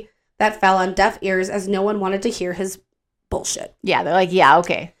apology that fell on deaf ears as no one wanted to hear his bullshit. Yeah, they're like, yeah,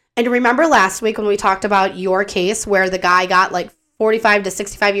 okay. And remember last week when we talked about your case where the guy got like 45 to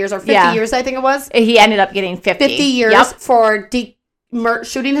 65 years or 50 years, I think it was. He ended up getting 50. 50 years for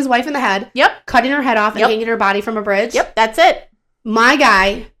shooting his wife in the head. Yep. Cutting her head off and hanging her body from a bridge. Yep, that's it. My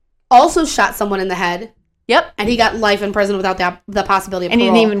guy also shot someone in the head. Yep. And he got life in prison without the possibility of parole. And he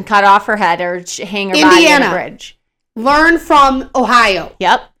didn't even cut off her head or hang her body on a bridge. Learn from Ohio.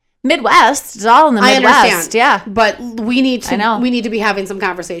 Yep. Midwest. It's all in the Midwest. I understand. Yeah. But we need to be having some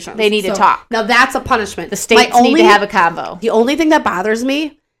conversations. They need to talk. Now that's a punishment. The states need to have a combo. The only thing that bothers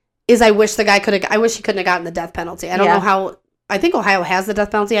me is I wish he couldn't have gotten the death penalty. I don't know how. I think Ohio has the death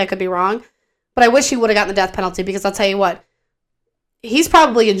penalty. I could be wrong. But I wish he would have gotten the death penalty because I'll tell you what. He's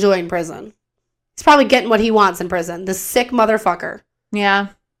probably enjoying prison. He's probably getting what he wants in prison. This sick motherfucker. Yeah.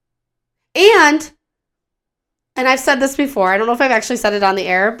 And I've said this before. I don't know if I've actually said it on the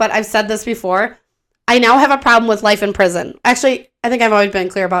air, but I've said this before. I now have a problem with life in prison. Actually, I think I've always been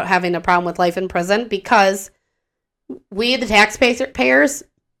clear about having a problem with life in prison because we, the taxpayers,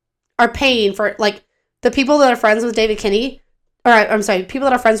 are paying for, like, the people that are friends with David Kinney, or I'm sorry, people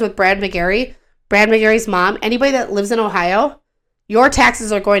that are friends with Brad Mcgarry's mom, anybody that lives in Ohio, your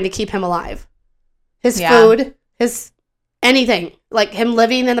taxes are going to keep him alive. His food, his anything, like him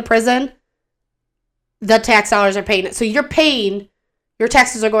living in the prison, the tax dollars are paying it. So your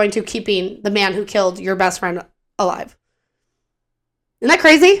taxes are going to keeping the man who killed your best friend alive. Isn't that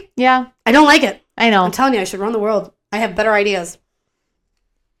crazy? Yeah. I don't like it. I know. I'm telling you, I should run the world. I have better ideas.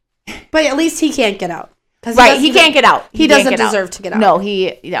 But at least he can't get out. Right, he can't get out. He doesn't deserve to get out. No.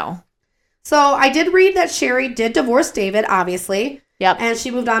 So I did read that Sherry did divorce David, obviously. Yep. And she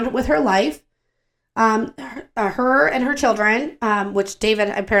moved on with her life. Her and her children, which David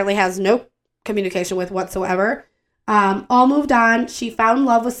apparently has no communication with whatsoever, all moved on. She found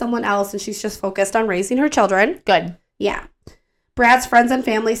love with someone else, and she's just focused on raising her children. Good. Yeah. Brad's friends and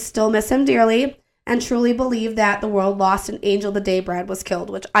family still miss him dearly and truly believe that the world lost an angel the day Brad was killed,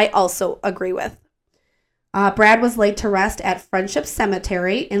 which I also agree with. Brad was laid to rest at Friendship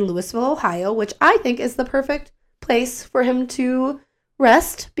Cemetery in Louisville, Ohio, which I think is the perfect place for him to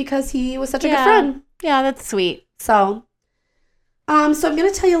rest because he was such a good friend. Yeah, that's sweet. So I'm going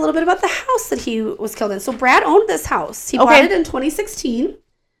to tell you a little bit about the house that he was killed in. So Brad owned this house. He bought it in 2016. It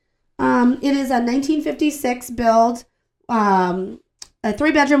is a 1956 build, a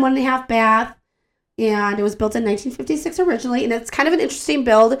 3-bedroom, 1.5 bath, and it was built in 1956 originally. And it's kind of an interesting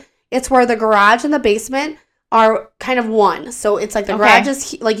build. It's where the garage and the basement are kind of one. So it's like the garage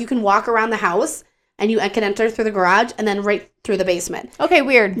is like you can walk around the house and you can enter through the garage and then right through the basement. Okay,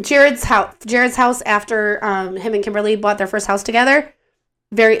 weird. Jared's house after him and Kimberly bought their first house together,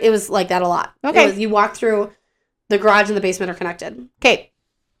 it was like that a lot. Okay. You walk through, the garage and the basement are connected. Okay.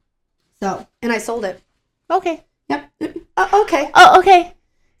 So, and I sold it. Okay. Yep. Okay. Oh, okay.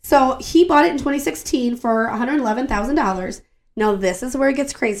 So he bought it in 2016 for $111,000. Now this is where it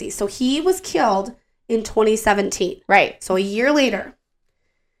gets crazy. So he was killed in 2017. Right. So a year later.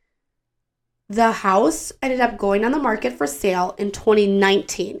 The house ended up going on the market for sale in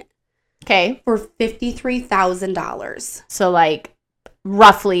 2019. Okay. For $53,000. So like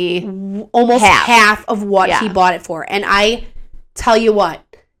roughly almost half of what he bought it for. And I tell you what,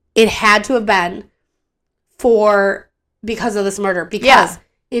 it had to have been because of this murder. Because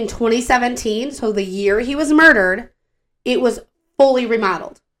in 2017, so the year he was murdered, it was fully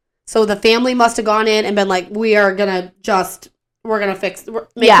remodeled. So the family must have gone in and been like, we're going to fix,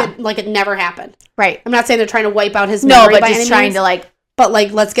 make it like it never happened. Right. I'm not saying they're trying to wipe out his memory but just trying to but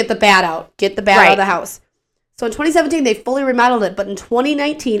let's get the bad out. Get the bad out of the house. So in 2017, they fully remodeled it, but in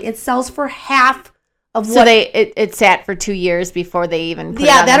 2019, it sells for half of what. So it sat for 2 years before they even put it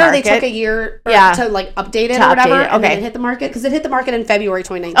on the market. Or they took a year to update it or whatever, and then it hit the market, because it hit the market in February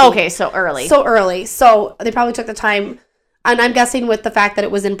 2019. Okay, so early. So they probably took the time, and I'm guessing with the fact that it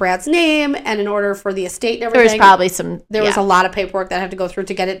was in Brad's name, and in order for the estate and everything, there was probably there was a lot of paperwork that had to go through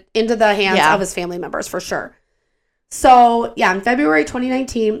to get it into the hands of his family members, for sure. So in February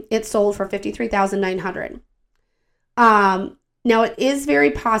 2019, it sold for $53,900. Now it is very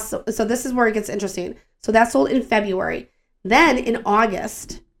possible. So this is where it gets interesting. So that sold in February. Then in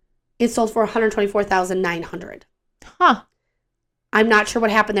August, it sold for $124,900. Huh. I'm not sure what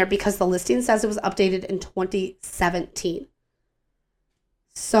happened there, because the listing says it was updated in 2017.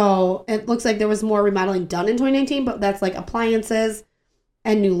 So it looks like there was more remodeling done in 2019, but that's like appliances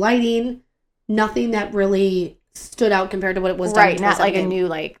and new lighting. Nothing that really stood out compared to what it was done in 2017. Not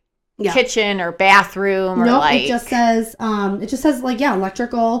like a new kitchen or bathroom, or it just says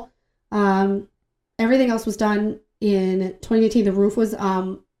electrical. Everything else was done in 2018. The roof was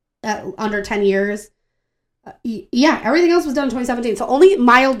at under 10 years. Everything else was done in 2017. So only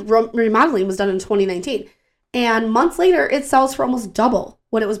mild remodeling was done in 2019. And months later, it sells for almost double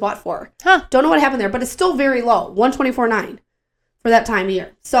what it was bought for. Huh. Don't know what happened there, but it's still very low, $124,900 for that time of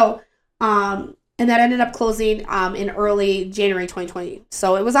year. So, and that ended up closing in early January 2020.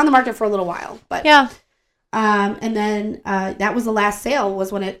 So it was on the market for a little while. But and then that was the last sale,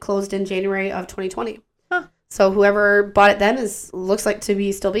 was when it closed in January of 2020. Huh. So whoever bought it then looks like to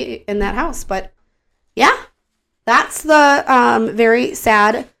be still be in that house. But that's the very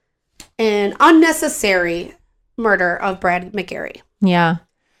sad and unnecessary murder of Brad Mcgarry. Yeah.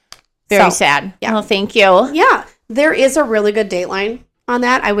 Very sad. Yeah. Well, thank you. Yeah. There is a really good Dateline on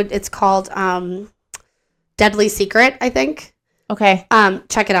that. It's called Deadly Secret, I think. Okay.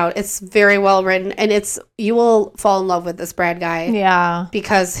 Check it out. It's very well written, and you will fall in love with this Brad guy. Yeah.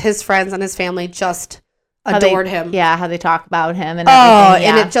 Because his friends and his family just adored him. Yeah, how they talk about him and everything.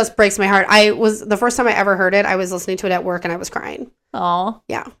 And it just breaks my heart. The first time I ever heard it, I was listening to it at work and I was crying. Oh.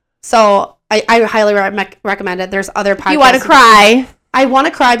 Yeah. So I highly recommend it. There's other podcasts. You want to cry? I want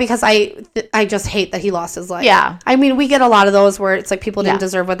to cry because I just hate that he lost his life. Yeah. I mean, we get a lot of those where it's like people didn't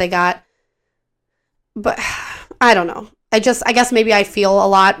deserve what they got. But I don't know. I guess maybe I feel a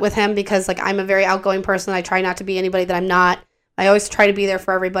lot with him because like I'm a very outgoing person. I try not to be anybody that I'm not. I always try to be there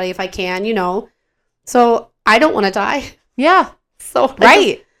for everybody if I can, So I don't want to die. Yeah. So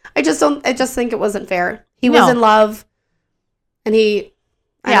right. I just think it wasn't fair. He was in love, and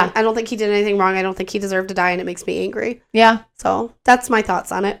I don't think he did anything wrong. I don't think he deserved to die, and it makes me angry. Yeah. So that's my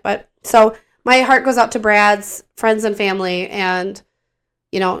thoughts on it. But so my heart goes out to Brad's friends and family, and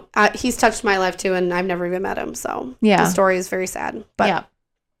he's touched my life too, and I've never even met him. So the story is very sad. But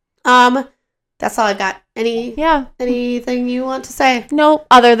that's all I've got. Anything you want to say? Nope.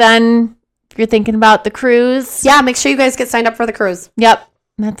 Other than if you're thinking about the cruise. Yeah, make sure you guys get signed up for the cruise. Yep.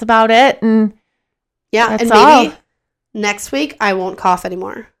 That's about it. And and maybe next week I won't cough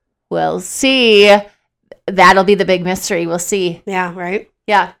anymore. We'll see. That'll be the big mystery. We'll see. Yeah, right?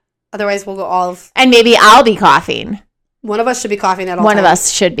 Yeah. Otherwise we'll go and maybe I'll be coughing. One of us should be coughing at all times. One of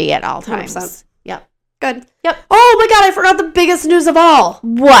us should be at all times. 100%. Yep. Good. Yep. Oh my God, I forgot the biggest news of all.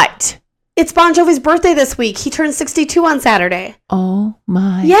 What? It's Bon Jovi's birthday this week. He turned 62 on Saturday. Oh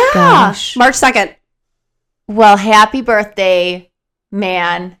my gosh. March 2nd. Well, happy birthday,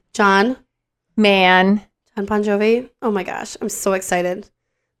 man. John Bon Jovi. Oh my gosh. I'm so excited.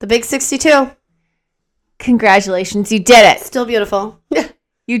 The big 62. Congratulations. You did it. Still beautiful.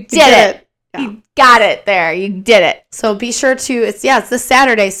 You did it. Yeah. You got it there. You did it. So be sure to, it's this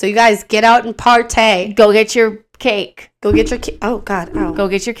Saturday. So you guys get out and partay. Go get your cake. Go get your cake. Oh God. Oh. Go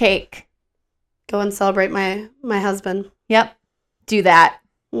get your cake. Go and celebrate my husband. Yep. Do that.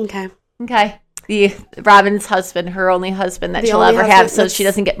 Okay. The Robin's husband, her only husband that she'll ever have, so she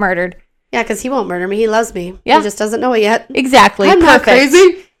doesn't get murdered. Yeah, because he won't murder me. He loves me. Yeah. He just doesn't know it yet. Exactly. I'm not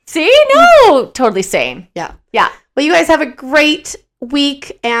crazy. See? No. Totally sane. Yeah. Yeah. Well, you guys have a great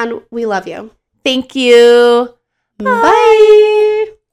week, and we love you. Thank you. Bye.